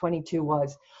started at 22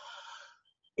 was,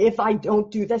 if I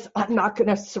don't do this, I'm not going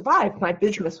to survive. My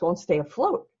business won't stay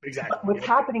afloat. Exactly. But what's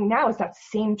happening now is that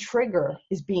same trigger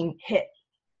is being hit.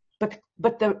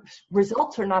 But the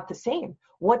results are not the same.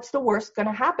 What's the worst going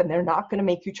to happen? They're not going to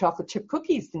make you chocolate chip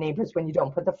cookies, the neighbors, when you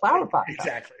don't put the flour pot.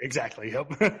 Exactly.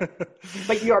 Yep.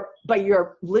 But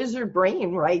your lizard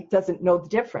brain, right, doesn't know the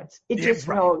difference. It just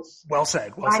knows. Well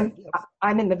said.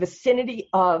 I'm in the vicinity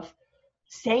of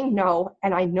saying no,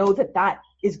 and I know that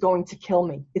is going to kill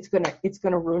me. It's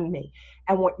gonna ruin me.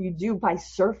 And what you do by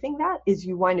surfing that is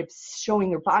you wind up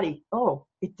showing your body, oh,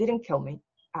 it didn't kill me,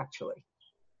 actually.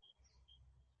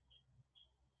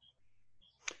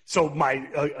 So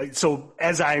so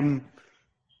as I'm,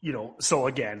 so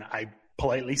again, I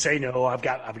politely say no. I've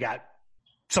got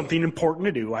something important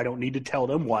to do. I don't need to tell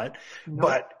them what. No.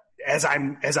 But as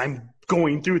I'm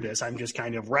going through this, I'm just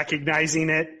kind of recognizing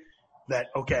it that,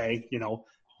 okay,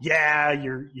 yeah,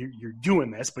 you're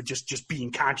doing this, but just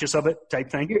being conscious of it type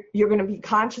thing. You're going to be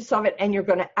conscious of it, and you're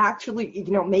going to actually,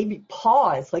 maybe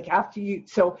pause like after you.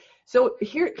 So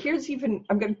here's even,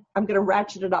 I'm going to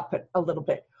ratchet it up a little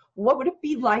bit. What would it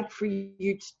be like for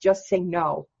you to just say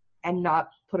no and not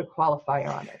put a qualifier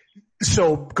on it?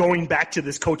 So going back to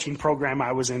this coaching program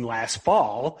I was in last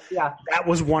fall, that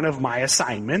was one of my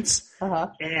assignments. Uh-huh.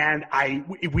 And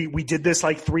we did this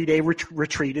like 3-day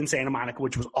retreat in Santa Monica,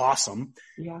 which was awesome.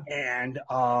 Yeah. And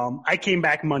I came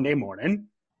back Monday morning.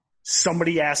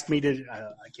 Somebody asked me to,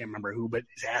 I can't remember who, but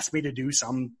asked me to do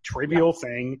some trivial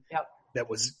thing that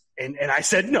was, and I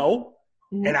said no.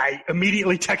 Mm-hmm. And I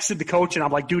immediately texted the coach and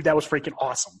I'm like, dude, that was freaking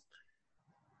awesome.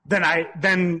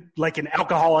 Then like an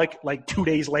alcoholic, like 2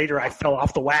 days later, I fell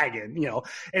off the wagon,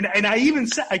 and I even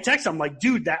said, I texted him like,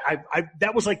 dude,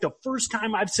 that was like the first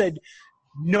time I've said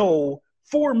no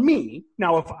for me.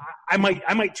 Now, if I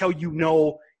might tell you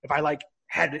no, if I like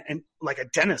had like a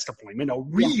dentist appointment, a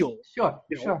real, sure.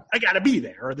 I gotta be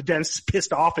there, or the dentist is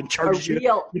pissed off and charges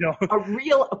a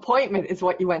real appointment is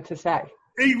what you went to say.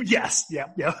 Yes. Yeah.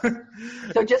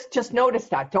 So just notice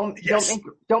that. Don't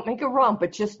make it wrong,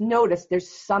 but just notice there's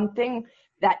something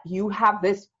that you have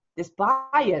this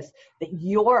bias that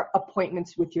your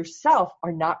appointments with yourself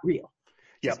are not real.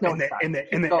 Yeah. And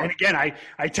again, I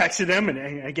texted him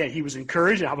and again, he was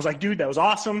encouraged. And I was like, dude, that was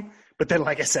awesome. But then,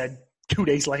 like I said, 2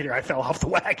 days later, I fell off the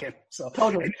wagon. So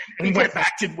totally. And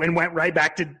went right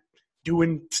back to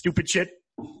doing stupid shit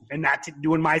and not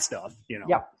doing my stuff,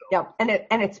 Yeah. Yeah, and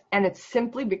it's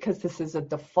simply because this is a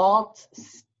default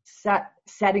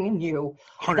setting in you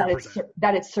 100%.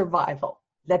 that it's survival.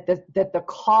 That the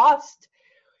cost,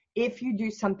 if you do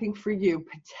something for you,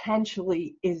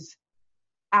 potentially is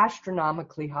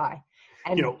astronomically high.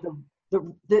 And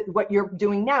what you're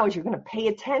doing now is you're going to pay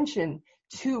attention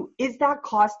to, is that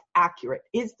cost accurate?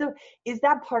 Is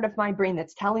that part of my brain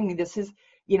that's telling me this is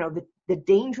the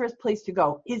dangerous place to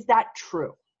go? Is that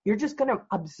true? You're just going to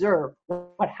observe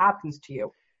what happens to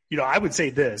you. I would say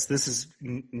this is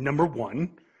number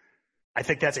one. I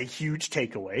think that's a huge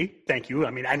takeaway. Thank you.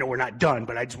 I mean, I know we're not done,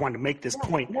 but I just wanted to make this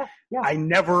point. Yeah. I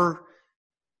never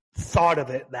thought of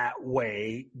it that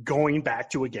way going back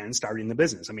to, again, starting the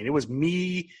business. I mean, it was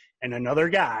me and another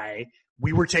guy.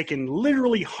 We were taking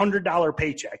literally $100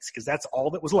 paychecks because that's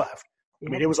all that was left. I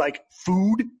mean, it was like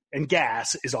food and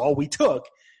gas is all we took.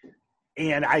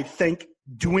 And I think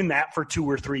doing that for 2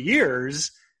 or 3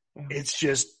 years, it's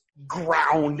just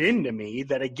ground into me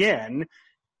that, again,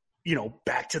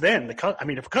 back to then,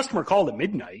 if a customer called at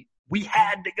midnight, we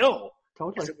had to go.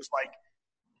 Totally. It was like,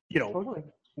 totally.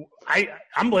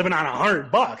 I'm living on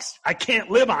 $100. I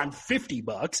can't live on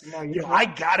 $50. No, I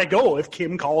gotta go if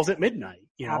Kim calls at midnight.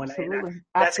 Absolutely. And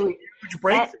that's a huge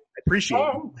breakthrough. I appreciate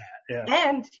that. Yeah.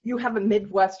 And you have a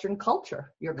Midwestern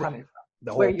culture you're coming from.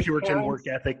 The whole Puritan work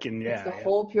ethic and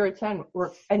whole Puritan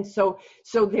work. And so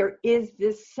there is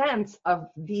this sense of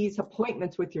these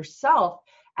appointments with yourself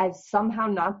as somehow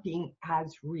not being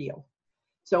as real.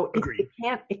 So it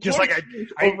can't just like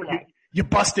overnight. You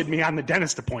busted me on the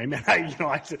dentist appointment. That's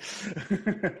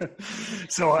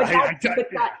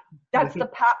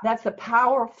the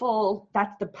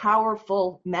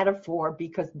powerful metaphor,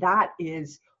 because that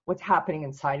is what's happening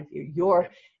inside of you.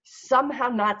 somehow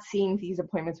not seeing these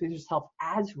appointments with yourself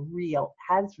as real,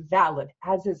 as valid,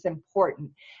 as important.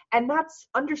 And that's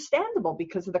understandable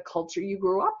because of the culture you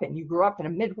grew up in. You grew up in a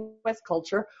Midwest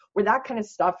culture where that kind of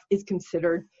stuff is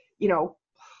considered,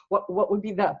 what would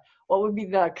be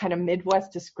the kind of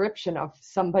Midwest description of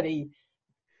somebody?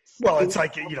 Well, it's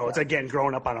like, it's again,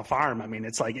 growing up on a farm. I mean,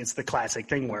 it's the classic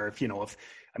thing where if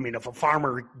a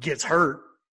farmer gets hurt,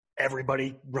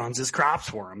 everybody runs his crops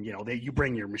for him. You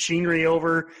bring your machinery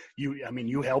over,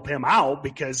 you help him out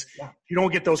because you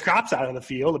don't get those crops out of the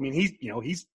field. I mean,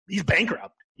 he's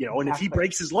bankrupt, and if he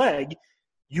breaks his leg,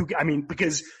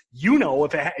 because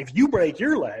if you break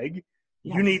your leg,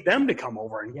 you need them to come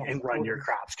over and run your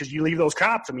crops because you leave those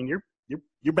crops. I mean,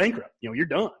 you're bankrupt, you're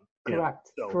done. Correct.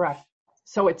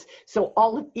 So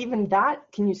even that,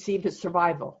 can you see the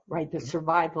survival, right? The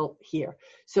survival here.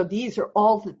 So these are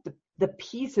all the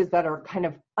pieces that are kind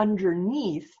of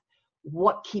underneath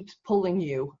what keeps pulling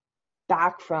you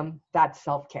back from that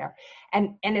self-care.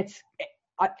 And it's,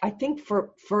 I think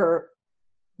for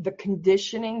the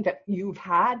conditioning that you've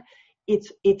had,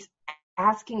 it's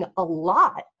asking a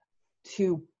lot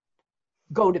to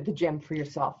go to the gym for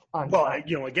yourself.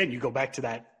 Again, you go back to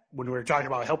that when we were talking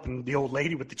about helping the old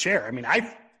lady with the chair. I mean,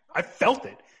 I felt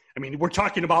it. I mean, we're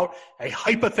talking about a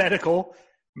hypothetical,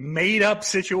 made up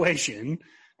situation.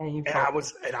 And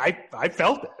I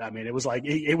felt it. I mean, it was like,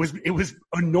 it was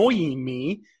annoying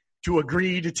me to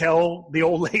agree to tell the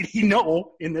old lady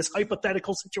no in this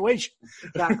hypothetical situation.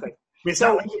 Exactly. It's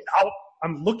not like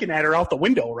I'm looking at her out the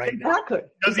window right now. Exactly.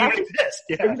 Doesn't even exist.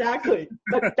 Yeah. Exactly.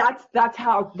 But that's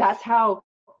how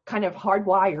kind of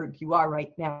hardwired you are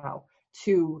right now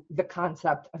to the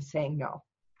concept of saying no.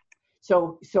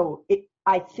 So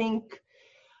I think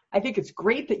it's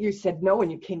great that you said no when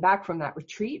you came back from that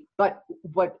retreat, but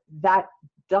what that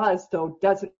does though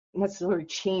doesn't necessarily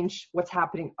change what's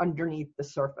happening underneath the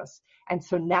surface. And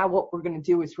so now what we're going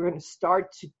to do is we're going to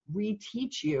start to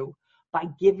reteach you by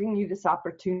giving you this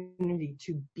opportunity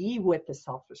to be with the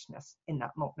selfishness in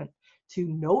that moment, to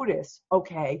notice,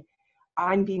 okay,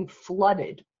 I'm being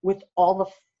flooded with all the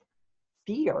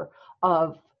fear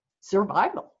of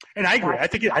survival. And I agree. I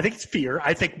think it's fear.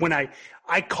 I think when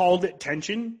I called it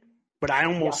tension, but I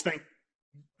almost think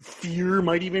fear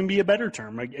might even be a better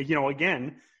term.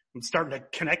 Again, I'm starting to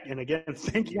connect, and again,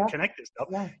 connect this stuff.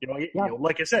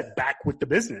 Like I said, back with the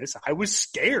business, I was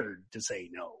scared to say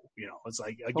no. It's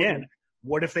like, again,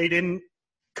 what if they didn't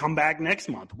come back next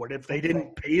month? What if they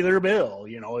didn't pay their bill?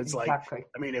 It's like,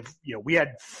 I mean, if, we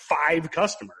had 5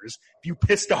 customers, if you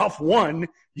pissed off one,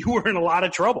 you were in a lot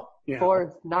of trouble.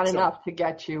 Or not enough to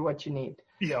get you what you need.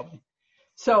 Yeah.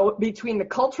 So between the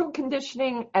cultural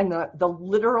conditioning and the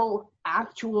literal,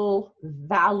 actual,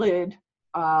 valid,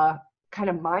 kind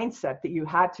of mindset that you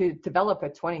had to develop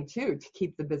at 22 to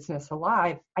keep the business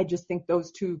alive, I just think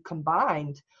those two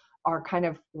combined are kind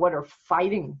of what are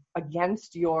fighting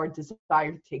against your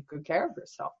desire to take good care of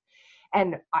yourself.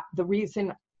 And the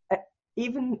reason,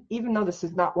 even though this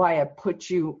is not why I put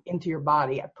you into your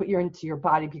body, I put you into your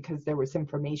body because there was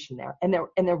information there, and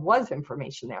there was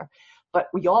information there, but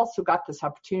we also got this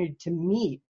opportunity to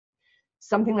meet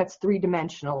something that's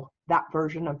 3-dimensional, that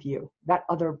version of you, that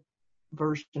other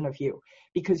version of you,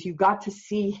 because you got to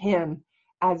see him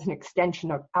as an extension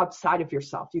of outside of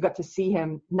yourself. You got to see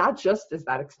him not just as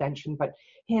that extension, but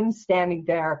him standing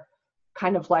there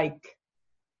kind of like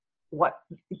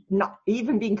not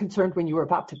even being concerned when you were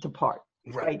about to depart,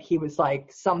 right? He was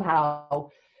like somehow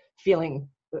feeling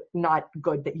not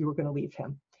good that you were going to leave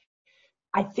him.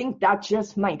 I think that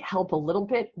just might help a little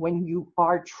bit when you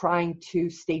are trying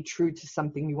to stay true to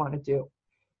something you want to do,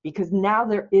 because now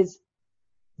there is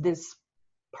this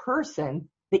person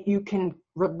that you can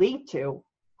relate to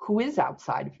who is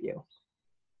outside of you,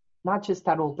 not just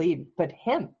that old lady, but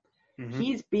him. Mm-hmm.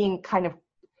 He's being kind of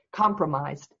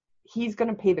compromised. He's going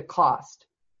to pay the cost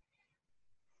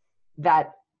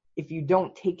that if you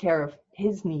don't take care of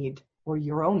his need or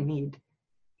your own need,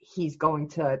 he's going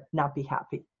to not be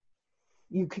happy.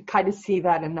 You could kind of see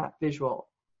that in that visual,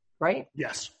 right?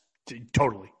 Yes,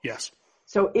 totally. Yes.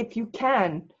 So if you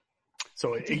can.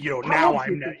 So, now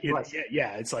I'm,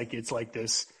 it's like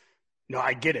this.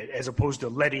 I get it. As opposed to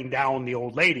letting down the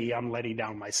old lady, I'm letting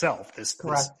down myself.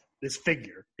 This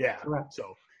figure. Yeah. Correct.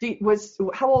 So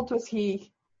how old was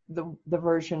he? The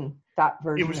version, that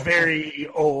version. It was very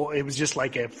old. It was just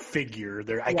like a figure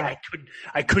there.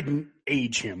 I couldn't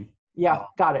age him. Yeah.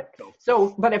 Got it.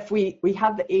 So, but if we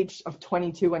have the age of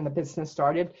 22 when the business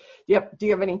started, do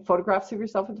you have any photographs of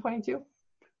yourself at 22?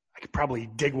 I could probably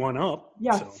dig one up.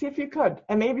 Yeah. So. See if you could,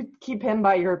 and maybe keep him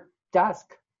by your desk.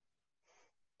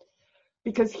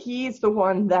 Because he's the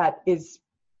one that is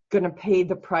going to pay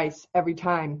the price every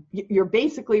time. You're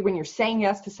basically, when you're saying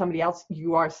yes to somebody else,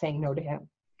 you are saying no to him.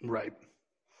 Right.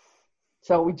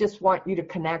 So we just want you to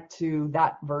connect to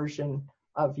that version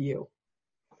of you.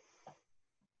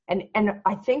 And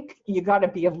I think you got to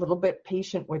be a little bit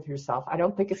patient with yourself. I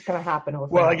don't think it's going to happen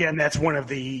overnight. Well, again, that's one of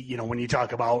the, when you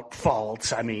talk about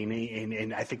faults, I mean,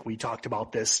 and I think we talked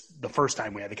about this the first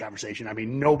time we had the conversation. I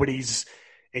mean, nobody's,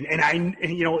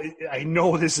 I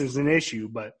know this is an issue,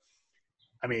 but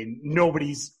I mean,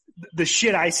 the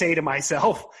shit I say to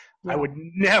myself, I would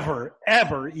never,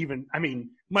 ever even, I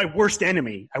mean, my worst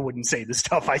enemy, I wouldn't say the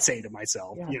stuff I say to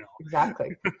myself,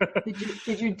 Exactly.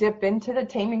 Did you dip into the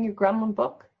Taming Your Gremlin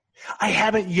book? I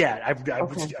haven't yet.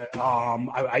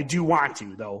 I do want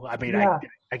to, though. I mean,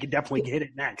 I could definitely get it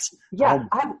next. Yeah,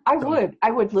 I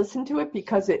would listen to it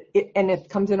because it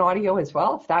comes in audio as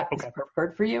well, if that is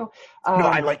preferred for you. No,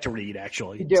 I like to read,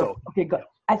 actually. You do? So, okay, good.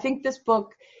 I think this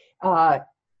book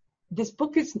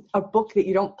is a book that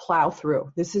you don't plow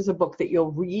through. This is a book that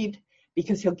you'll read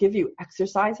because he'll give you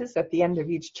exercises at the end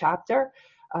of each chapter.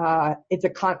 It's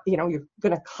you're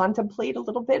going to contemplate a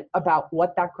little bit about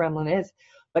what that gremlin is.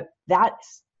 But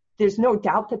there's no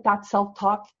doubt that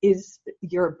self-talk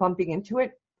you're bumping into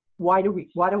it. Why do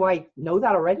I know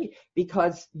that already?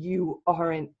 Because you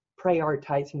aren't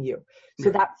prioritizing you. So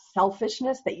that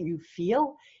selfishness that you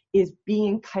feel is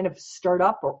being kind of stirred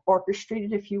up or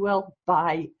orchestrated, if you will,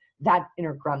 by that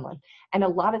inner gremlin. And a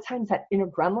lot of times that inner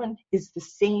gremlin is the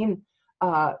same,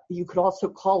 you could also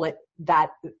call it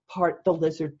that part, the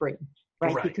lizard brain.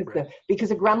 Right?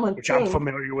 Because a gremlin, which I'm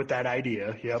familiar with that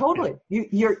idea. Yep. Totally.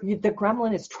 Yep. The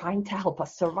gremlin is trying to help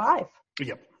us survive.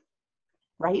 Yep.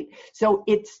 Right. So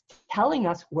it's telling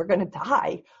us we're going to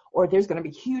die, or there's going to be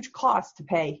huge costs to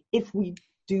pay if we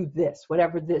do this,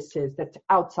 whatever this is that's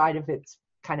outside of its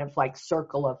kind of like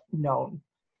circle of known.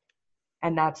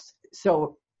 And that's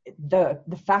so the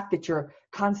fact that you're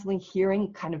constantly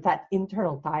hearing kind of that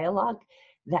internal dialogue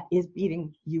that is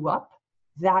beating you up,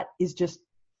 that is just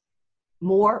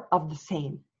more of the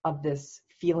same of this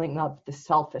feeling of the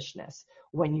selfishness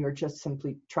when you're just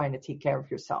simply trying to take care of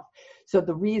yourself. So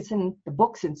the reason the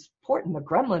book's important, the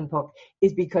Gremlin book,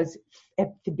 is because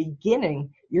at the beginning,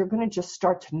 you're going to just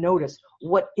start to notice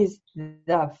what is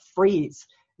the phrase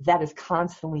that is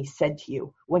constantly said to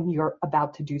you when you're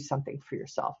about to do something for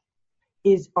yourself.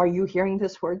 Are you hearing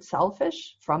this word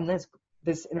selfish from this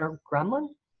inner gremlin?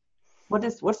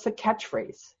 What's the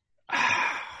catchphrase?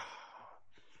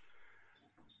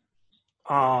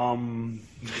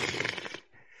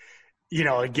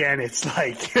 Again, it's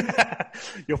like,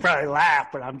 you'll probably laugh,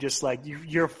 but I'm just like,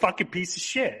 you're a fucking piece of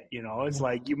shit. It's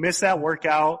like, you missed that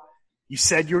workout. You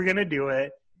said you were going to do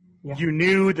it. Yeah. You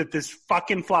knew that this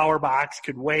fucking flower box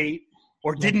could wait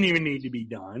or didn't even need to be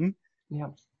done. Yeah.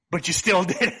 But you still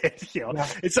did it.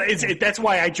 It's that's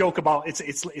why I joke about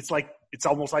it's like, it's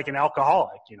almost like an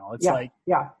alcoholic, it's like,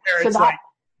 it's like,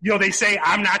 they say,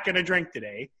 I'm not going to drink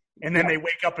today. And then they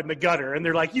wake up in the gutter and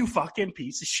they're like, you fucking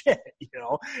piece of shit,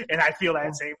 and I feel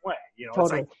that same way,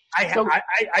 Totally. It's like,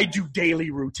 I do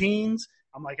daily routines.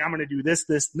 I'm like, I'm going to do this,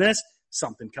 this, and this.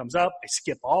 Something comes up. I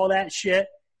skip all that shit.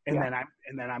 And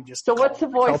then I'm just, so what's the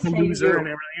voice say loser and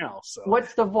everything else. So.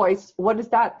 What's the voice? What does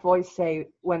that voice say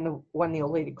when the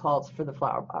old lady calls for the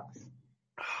flower box?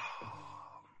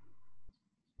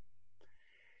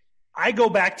 I go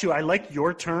back to, I like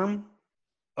your term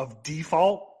of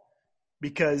default,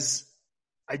 because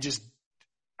I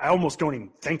almost don't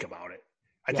even think about it.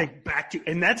 I think back to,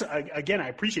 and that's, again, I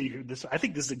appreciate you this. I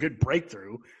think this is a good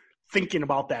breakthrough thinking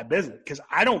about that business, because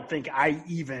I don't think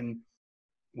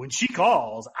when she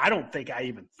calls, I don't think I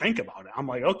even think about it. I'm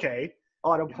like, okay.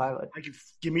 Autopilot.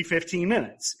 Give me 15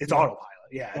 minutes. It's autopilot.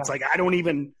 Yeah. It's like, I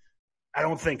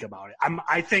don't think about it.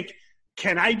 I think,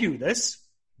 can I do this?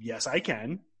 Yes, I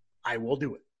can. I will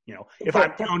do it. If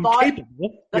I'm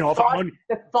incapable,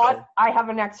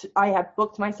 I have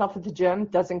booked myself at the gym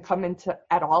doesn't come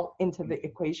at all into the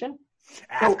equation.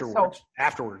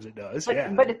 Afterwards it does. But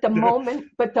at the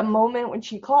moment when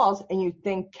she calls and you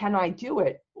think, can I do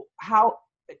it?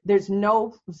 There's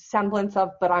no semblance of,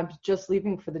 but I'm just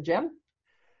leaving for the gym.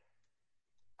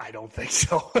 I don't think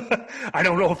so. I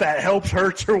don't know if that helps,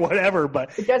 hurts, or whatever,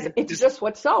 but it does. It's just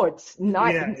what's so. It's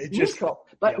not neutral.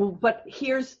 But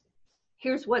here's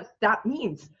what that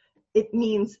means. It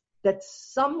means that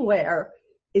somewhere,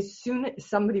 as soon as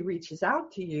somebody reaches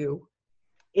out to you,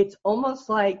 it's almost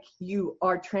like you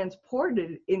are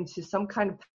transported into some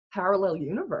kind of parallel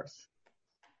universe.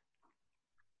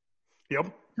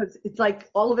 Yep. Because it's like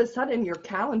all of a sudden your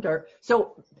calendar.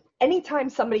 So anytime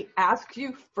somebody asks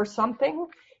you for something,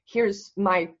 here's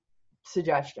my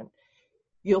suggestion.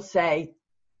 You'll say,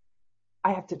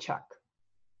 I have to check.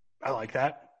 I like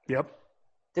that. Yep.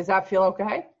 Does that feel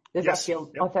okay? Does Yes. that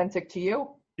feel Yep. authentic to you?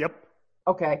 Yep.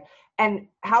 Okay. And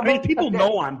how I mean, about people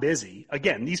know I'm busy.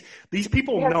 Again, these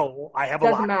people know I have a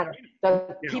lot. Doesn't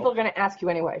matter. People are going to ask you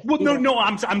anyway. Well, no.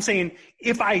 I'm saying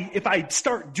if I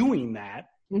start doing that,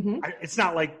 it's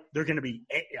not like they're going to be.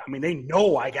 I mean, they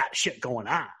know I got shit going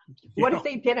on. What if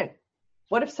they didn't?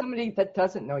 What if somebody that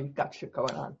doesn't know you've got shit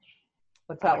going on?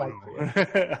 What's that like for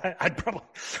you? I'd probably.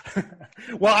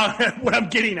 Well, what I'm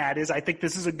getting at is, I think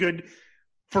this is a good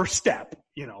first step.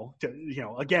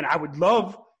 Again, I would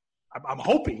love. I'm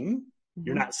hoping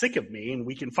you're not sick of me and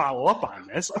we can follow up on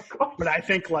this. But I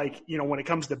think, when it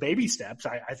comes to baby steps,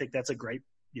 I think that's a great,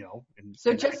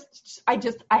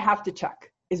 I have to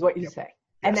check is what you say.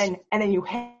 Yes. And then you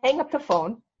hang up the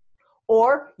phone,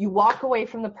 or you walk away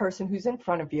from the person who's in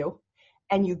front of you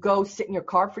and you go sit in your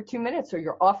car for 2 minutes or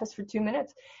your office for 2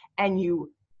 minutes and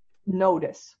you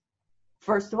notice,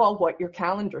 first of all, what your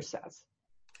calendar says.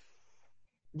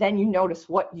 Then you notice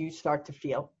what you start to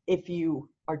feel if you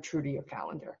are true to your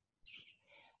calendar.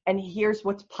 And here's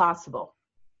what's possible.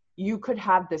 You could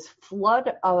have this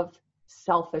flood of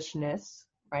selfishness,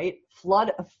 right?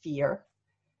 Flood of fear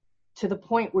to the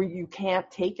point where you can't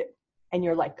take it. And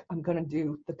you're like, I'm going to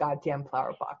do the goddamn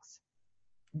flower box.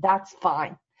 That's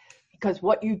fine. Because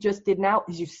what you just did now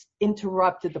is you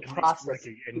interrupted the process.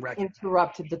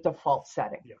 Interrupted the default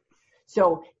setting. Yeah.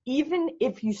 So even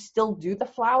if you still do the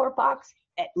flower box,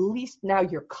 at least now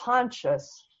you're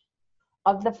conscious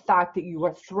of the fact that you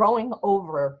are throwing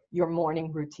over your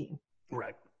morning routine.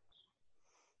 Right.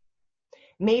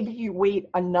 Maybe you wait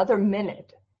another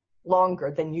minute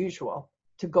longer than usual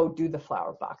to go do the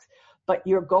flower box, but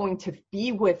you're going to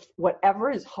be with whatever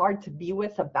is hard to be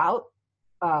with about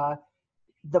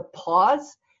the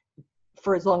pause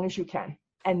for as long as you can.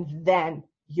 And then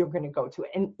you're going to go to it.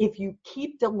 And if you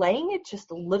keep delaying it just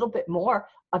a little bit more,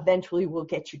 eventually we'll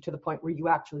get you to the point where you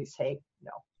actually say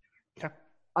no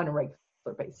on a regular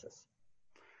basis.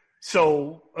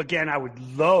 So again, I would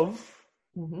love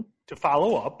to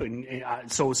follow up.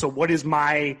 And so what is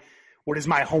my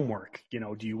homework?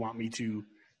 Do you want me to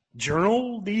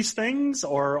journal these things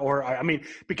or I mean,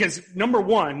 because number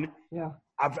one,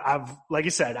 I've like I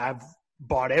said, I've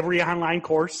bought every online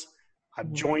course.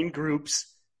 I've joined groups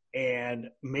and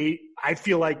I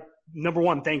feel like, number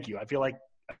one, thank you. I feel like,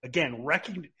 again,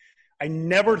 I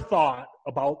never thought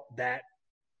about that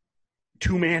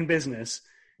 2-man business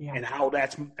and how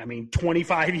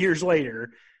 25 years later,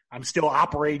 I'm still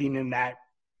operating in that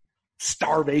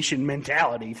starvation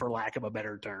mentality, for lack of a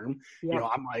better term.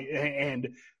 I'm like, and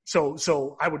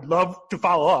so I would love to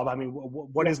follow up. I mean,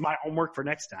 what is my homework for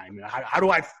next time? How do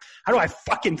I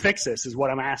fucking fix this is what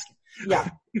I'm asking. Yeah.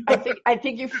 I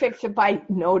think you fix it by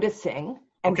noticing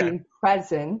and being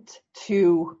present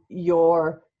to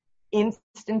your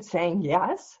instant saying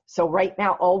yes. So right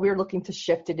now, all we're looking to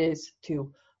shift it is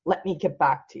to let me get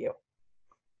back to you.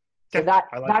 So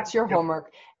that's your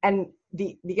homework. And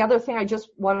the other thing I just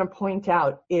want to point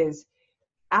out is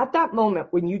at that moment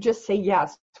when you just say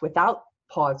yes without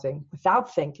pausing,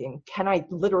 without thinking, can I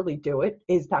literally do it?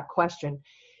 Is that question.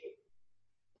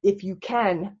 If you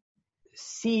can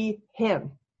see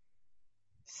him,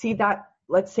 see that,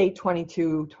 let's say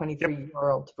 22,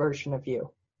 23-year-old version of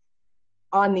you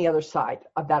on the other side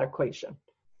of that equation.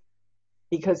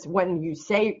 Because when you're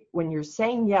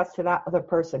saying yes to that other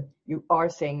person, you are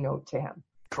saying no to him.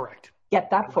 Correct. Get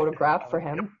that photograph for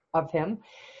him, of him.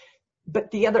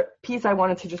 But the other piece I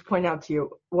wanted to just point out to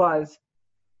you was,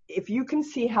 if you can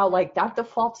see how that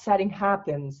default setting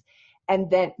happens, and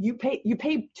then you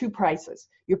pay two prices.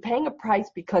 You're paying a price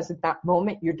because at that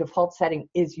moment your default setting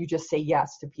is you just say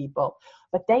yes to people.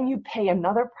 But then you pay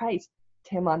another price,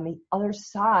 Tim, on the other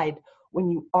side when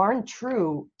you aren't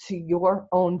true to your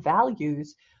own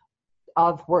values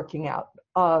of working out,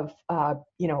 of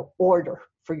order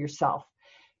for yourself.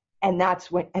 And that's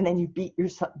when, and then you beat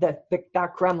yourself. That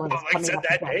gremlin is coming up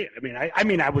that day. I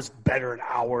mean, I was better an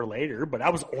hour later, but I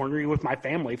was ornery with my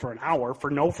family for an hour for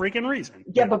no freaking reason.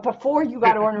 Yeah, but before you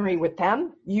got ornery with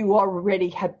them, you already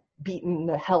had beaten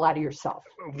the hell out of yourself.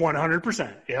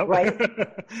 100%. Yep. Right.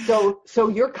 So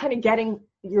you're getting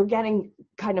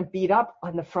kind of beat up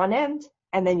on the front end,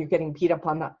 and then you're getting beat up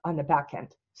on the back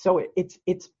end. So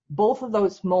it's both of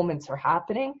those moments are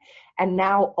happening. And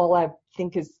now all I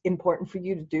think is important for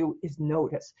you to do is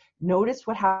notice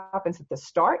what happens at the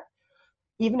start.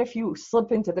 Even if you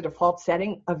slip into the default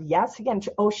setting of yes again,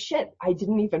 oh shit, I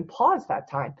didn't even pause that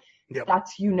time. Yep.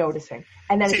 That's you noticing.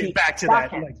 And then back to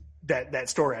that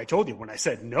story I told you when I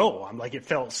said no, I'm like, it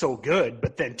felt so good.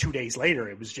 But then 2 days later,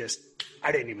 it was just,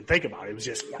 I didn't even think about it. It was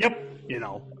just,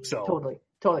 so.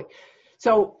 Totally.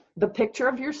 So the picture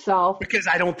of yourself. Because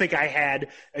I don't think I had,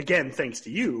 again, thanks to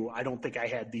you, I don't think I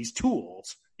had these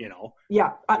tools, you know.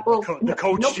 Yeah. The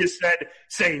coach just said,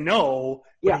 say no,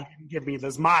 but yeah. he didn't give me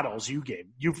those models you've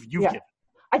given.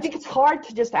 I think it's hard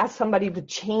to just ask somebody to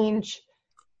change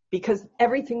because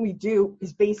everything we do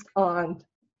is based on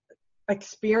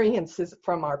experiences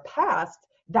from our past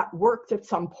that worked at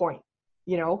some point.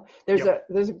 You know, there's a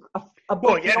book.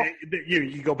 Well, again,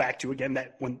 you go back to again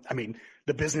that when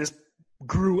the business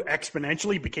grew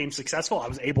exponentially, became successful. I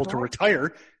was able to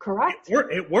retire. Correct.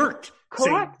 It worked.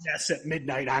 Correct. Saying yes at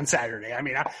midnight on Saturday. I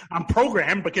mean, I'm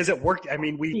programmed because it worked. I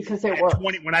mean, because it worked.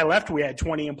 When I left, we had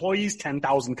 20 employees,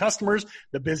 10,000 customers.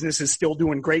 The business is still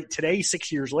doing great today,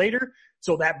 6 years later.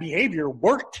 So that behavior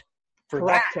worked.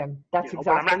 Correct, Tim. That's exactly it.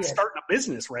 But I'm not starting a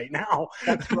business right now.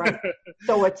 That's right.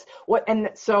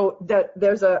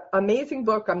 There's an amazing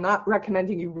book. I'm not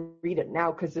recommending you read it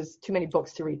now because there's too many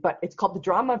books to read, but it's called The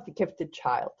Drama of the Gifted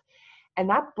Child. And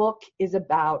that book is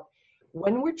about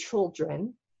when we're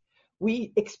children,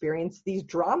 we experience these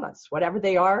dramas, whatever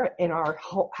they are in our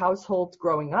households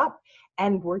growing up.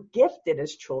 And we're gifted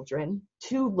as children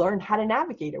to learn how to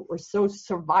navigate it. We're so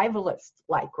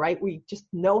survivalist-like, right? We just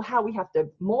know how we have to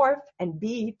morph and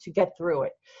be to get through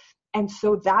it. And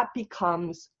so that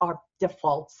becomes our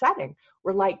default setting.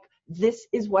 We're like, this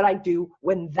is what I do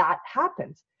when that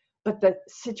happens. But the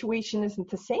situation isn't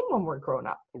the same when we're grown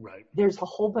up. Right. There's a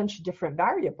whole bunch of different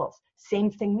variables. Same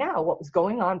thing now. What was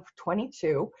going on for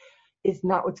 22 is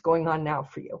not what's going on now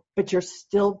for you, but your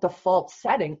still default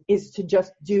setting is to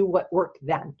just do what worked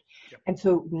then. Yep. And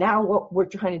so now what we're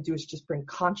trying to do is just bring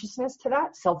consciousness to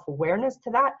that, self-awareness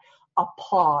to that, a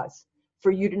pause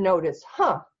for you to notice,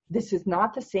 this is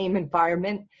not the same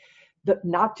environment.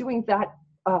 Not doing that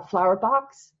flower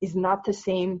box is not the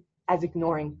same as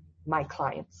ignoring my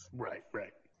clients. Right.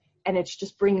 And it's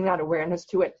just bringing that awareness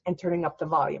to it and turning up the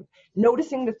volume.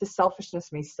 Noticing that the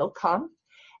selfishness may still come.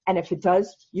 And if it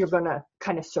does, you're going to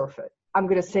kind of surf it. I'm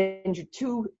going to send you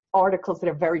 2 articles that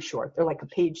are very short. They're like a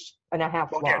page and a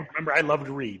half long. Again, remember, I love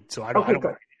to read, so I don't. Okay,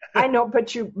 good. I know,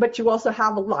 but you also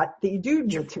have a lot that you do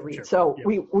need to read. Sure. So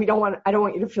yeah. I don't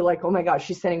want you to feel like, oh my gosh,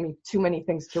 she's sending me too many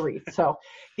things to read. So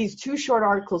these 2 short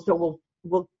articles that will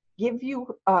give you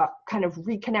kind of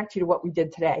reconnect you to what we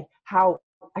did today, how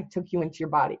I took you into your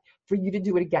body, for you to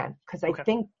do it again. Because I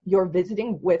think your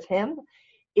visiting with him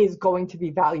is going to be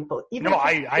valuable.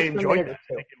 I enjoyed that.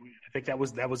 I think that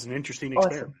was an interesting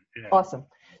experiment. Awesome.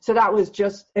 So that was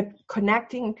just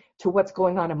connecting to what's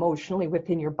going on emotionally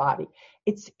within your body.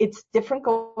 It's different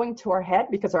going to our head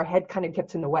because our head kind of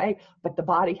gets in the way, but the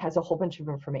body has a whole bunch of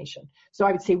information. So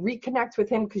I would say reconnect with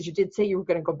him because you did say you were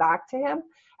going to go back to him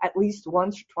at least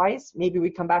once or twice. Maybe we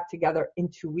come back together in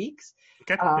 2 weeks.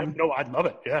 Okay. No, I'd love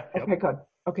it. Yeah.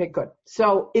 Okay, good.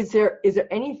 So is there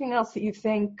anything else that you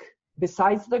think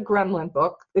besides the Gremlin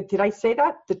book? Did I say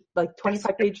that? The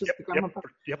 25 pages of the Gremlin book?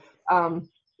 Yep.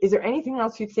 Is there anything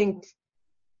else you think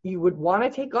you would want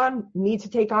to take on, need to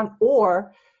take on,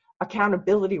 or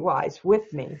accountability-wise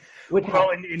with me would help?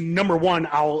 Well, in number 1,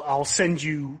 I'll send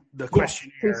you the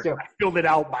questionnaire. Please do. I filled it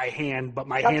out by hand, but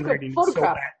my handwriting is so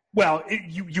bad. Well,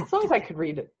 you as long as I could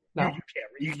read it. No.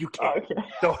 You can't.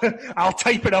 Oh, okay. So I'll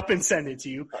type it up and send it to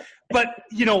you. But,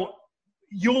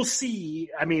 you'll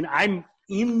see, I'm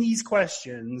in these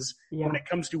questions when it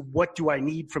comes to what do I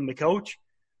need from the coach,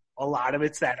 a lot of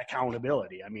it's that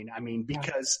accountability.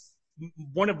 Because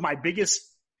one of my biggest,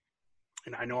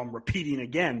 and I know I'm repeating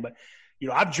again, but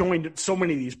I've joined so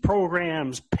many of these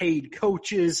programs, paid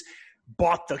coaches,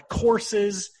 bought the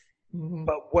courses,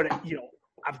 but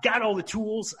I've got all the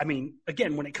tools.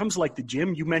 Again, when it comes to like the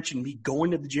gym, you mentioned me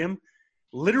going to the gym.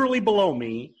 Literally below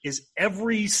me is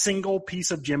every single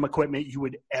piece of gym equipment you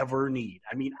would ever need.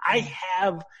 I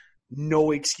have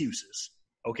no excuses.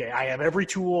 Okay. I have every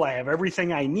tool. I have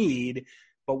everything I need.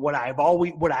 But what I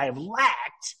have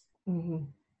lacked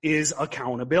is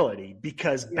accountability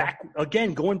because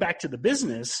going back to the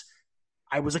business,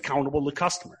 I was accountable to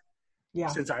customer. Yeah.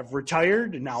 Since I've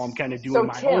retired and now I'm kind of doing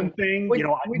my own thing,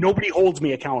 nobody holds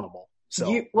me accountable.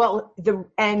 So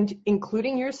and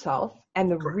including yourself, and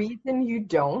the reason you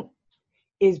don't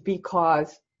is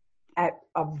because at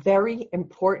a very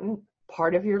important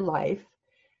part of your life,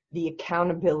 the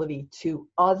accountability to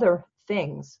other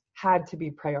things had to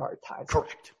be prioritized.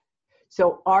 Correct.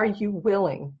 So are you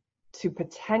willing to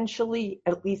potentially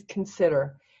at least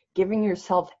consider giving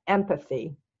yourself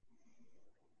empathy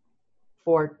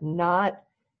for not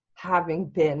having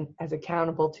been as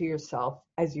accountable to yourself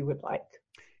as you would like?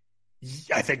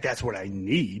 I think that's what I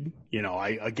need.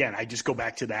 I just go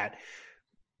back to that.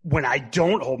 when I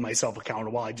don't hold myself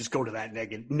accountable, I just go to that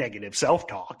negative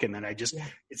self-talk. And then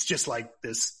it's just like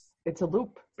this. It's a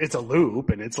loop. It's a loop.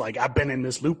 And it's like, I've been in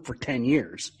this loop for 10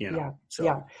 years, you know?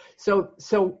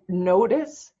 So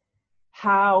notice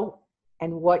how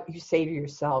and what you say to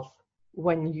yourself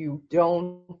when you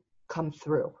don't come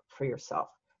through for yourself.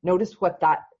 Notice what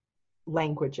that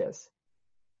language is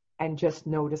and just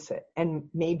notice it and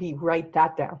maybe write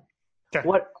that down. Okay.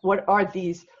 What are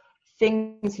these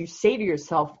things you say to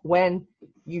yourself when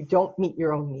you don't meet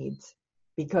your own needs?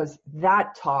 Because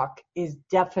that talk is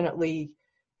definitely,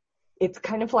 it's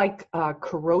kind of like a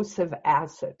corrosive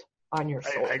acid on your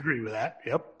soul. I agree with that.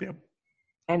 Yep.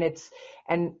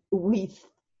 And we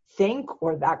think,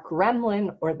 or that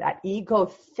gremlin or that ego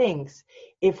thinks,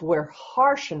 if we're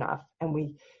harsh enough and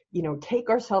we, take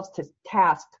ourselves to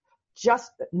task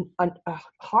just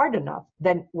hard enough,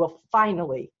 then we'll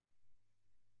finally,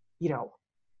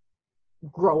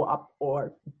 grow up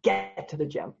or get to the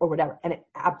gym or whatever. And it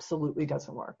absolutely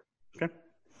doesn't work. Okay.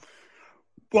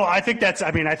 Well, I think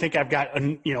I've got,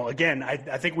 again,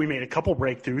 I think we made a couple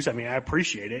breakthroughs. I mean, I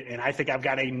appreciate it. And I think I've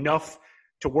got enough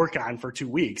to work on for 2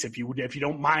 weeks. If you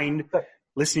don't mind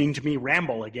listening to me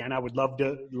ramble again, I'd love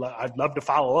to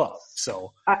follow up.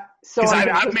 So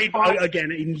I've made,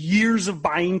 again, in years of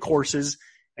buying courses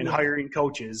and hiring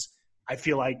coaches, I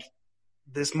feel like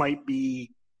this might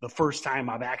be the first time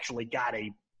I've actually got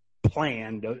a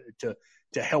plan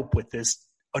to help with this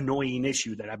annoying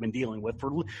issue that I've been dealing with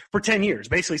for 10 years,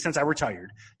 basically since I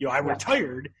retired. I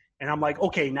retired and I'm like,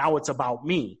 okay, now it's about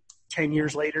me. 10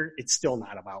 years later, it's still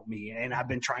not about me. And I've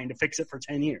been trying to fix it for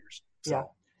 10 years.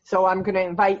 So I'm going to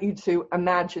invite you to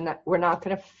imagine that we're not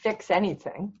going to fix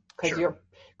anything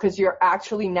because you're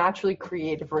actually naturally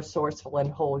creative, resourceful,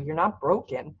 and whole. You're not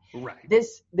broken. Right.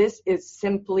 This is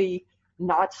simply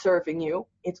not serving you.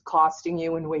 It's costing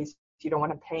you in ways you don't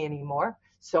want to pay anymore.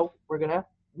 So we're going to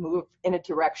move in a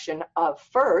direction of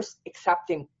first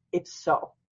accepting it's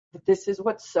so. That this is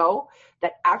what's so,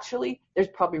 that actually there's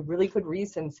probably really good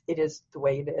reasons it is the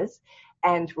way it is.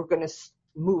 And we're going to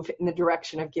move in the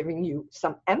direction of giving you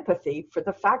some empathy for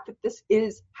the fact that this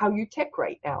is how you tick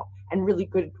right now and really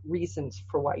good reasons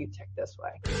for why you tick this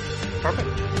way. Perfect.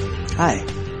 Hi,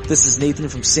 this is Nathan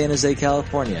from San Jose,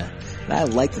 California. And I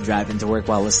like to drive into work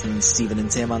while listening to Stephen and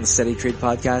Tim on the Steady Trade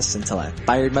podcast until I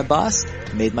fired my boss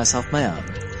and made myself my own.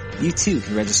 You too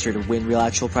can register to win real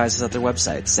actual prizes at their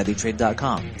website,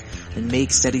 steadytrade.com, and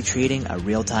make steady trading a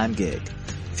real-time gig.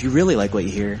 If you really like what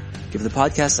you hear, give the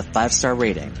podcast a 5-star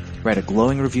rating, write a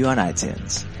glowing review on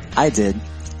iTunes. I did,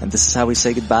 and this is how we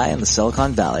say goodbye in the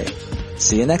Silicon Valley.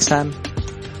 See you next time.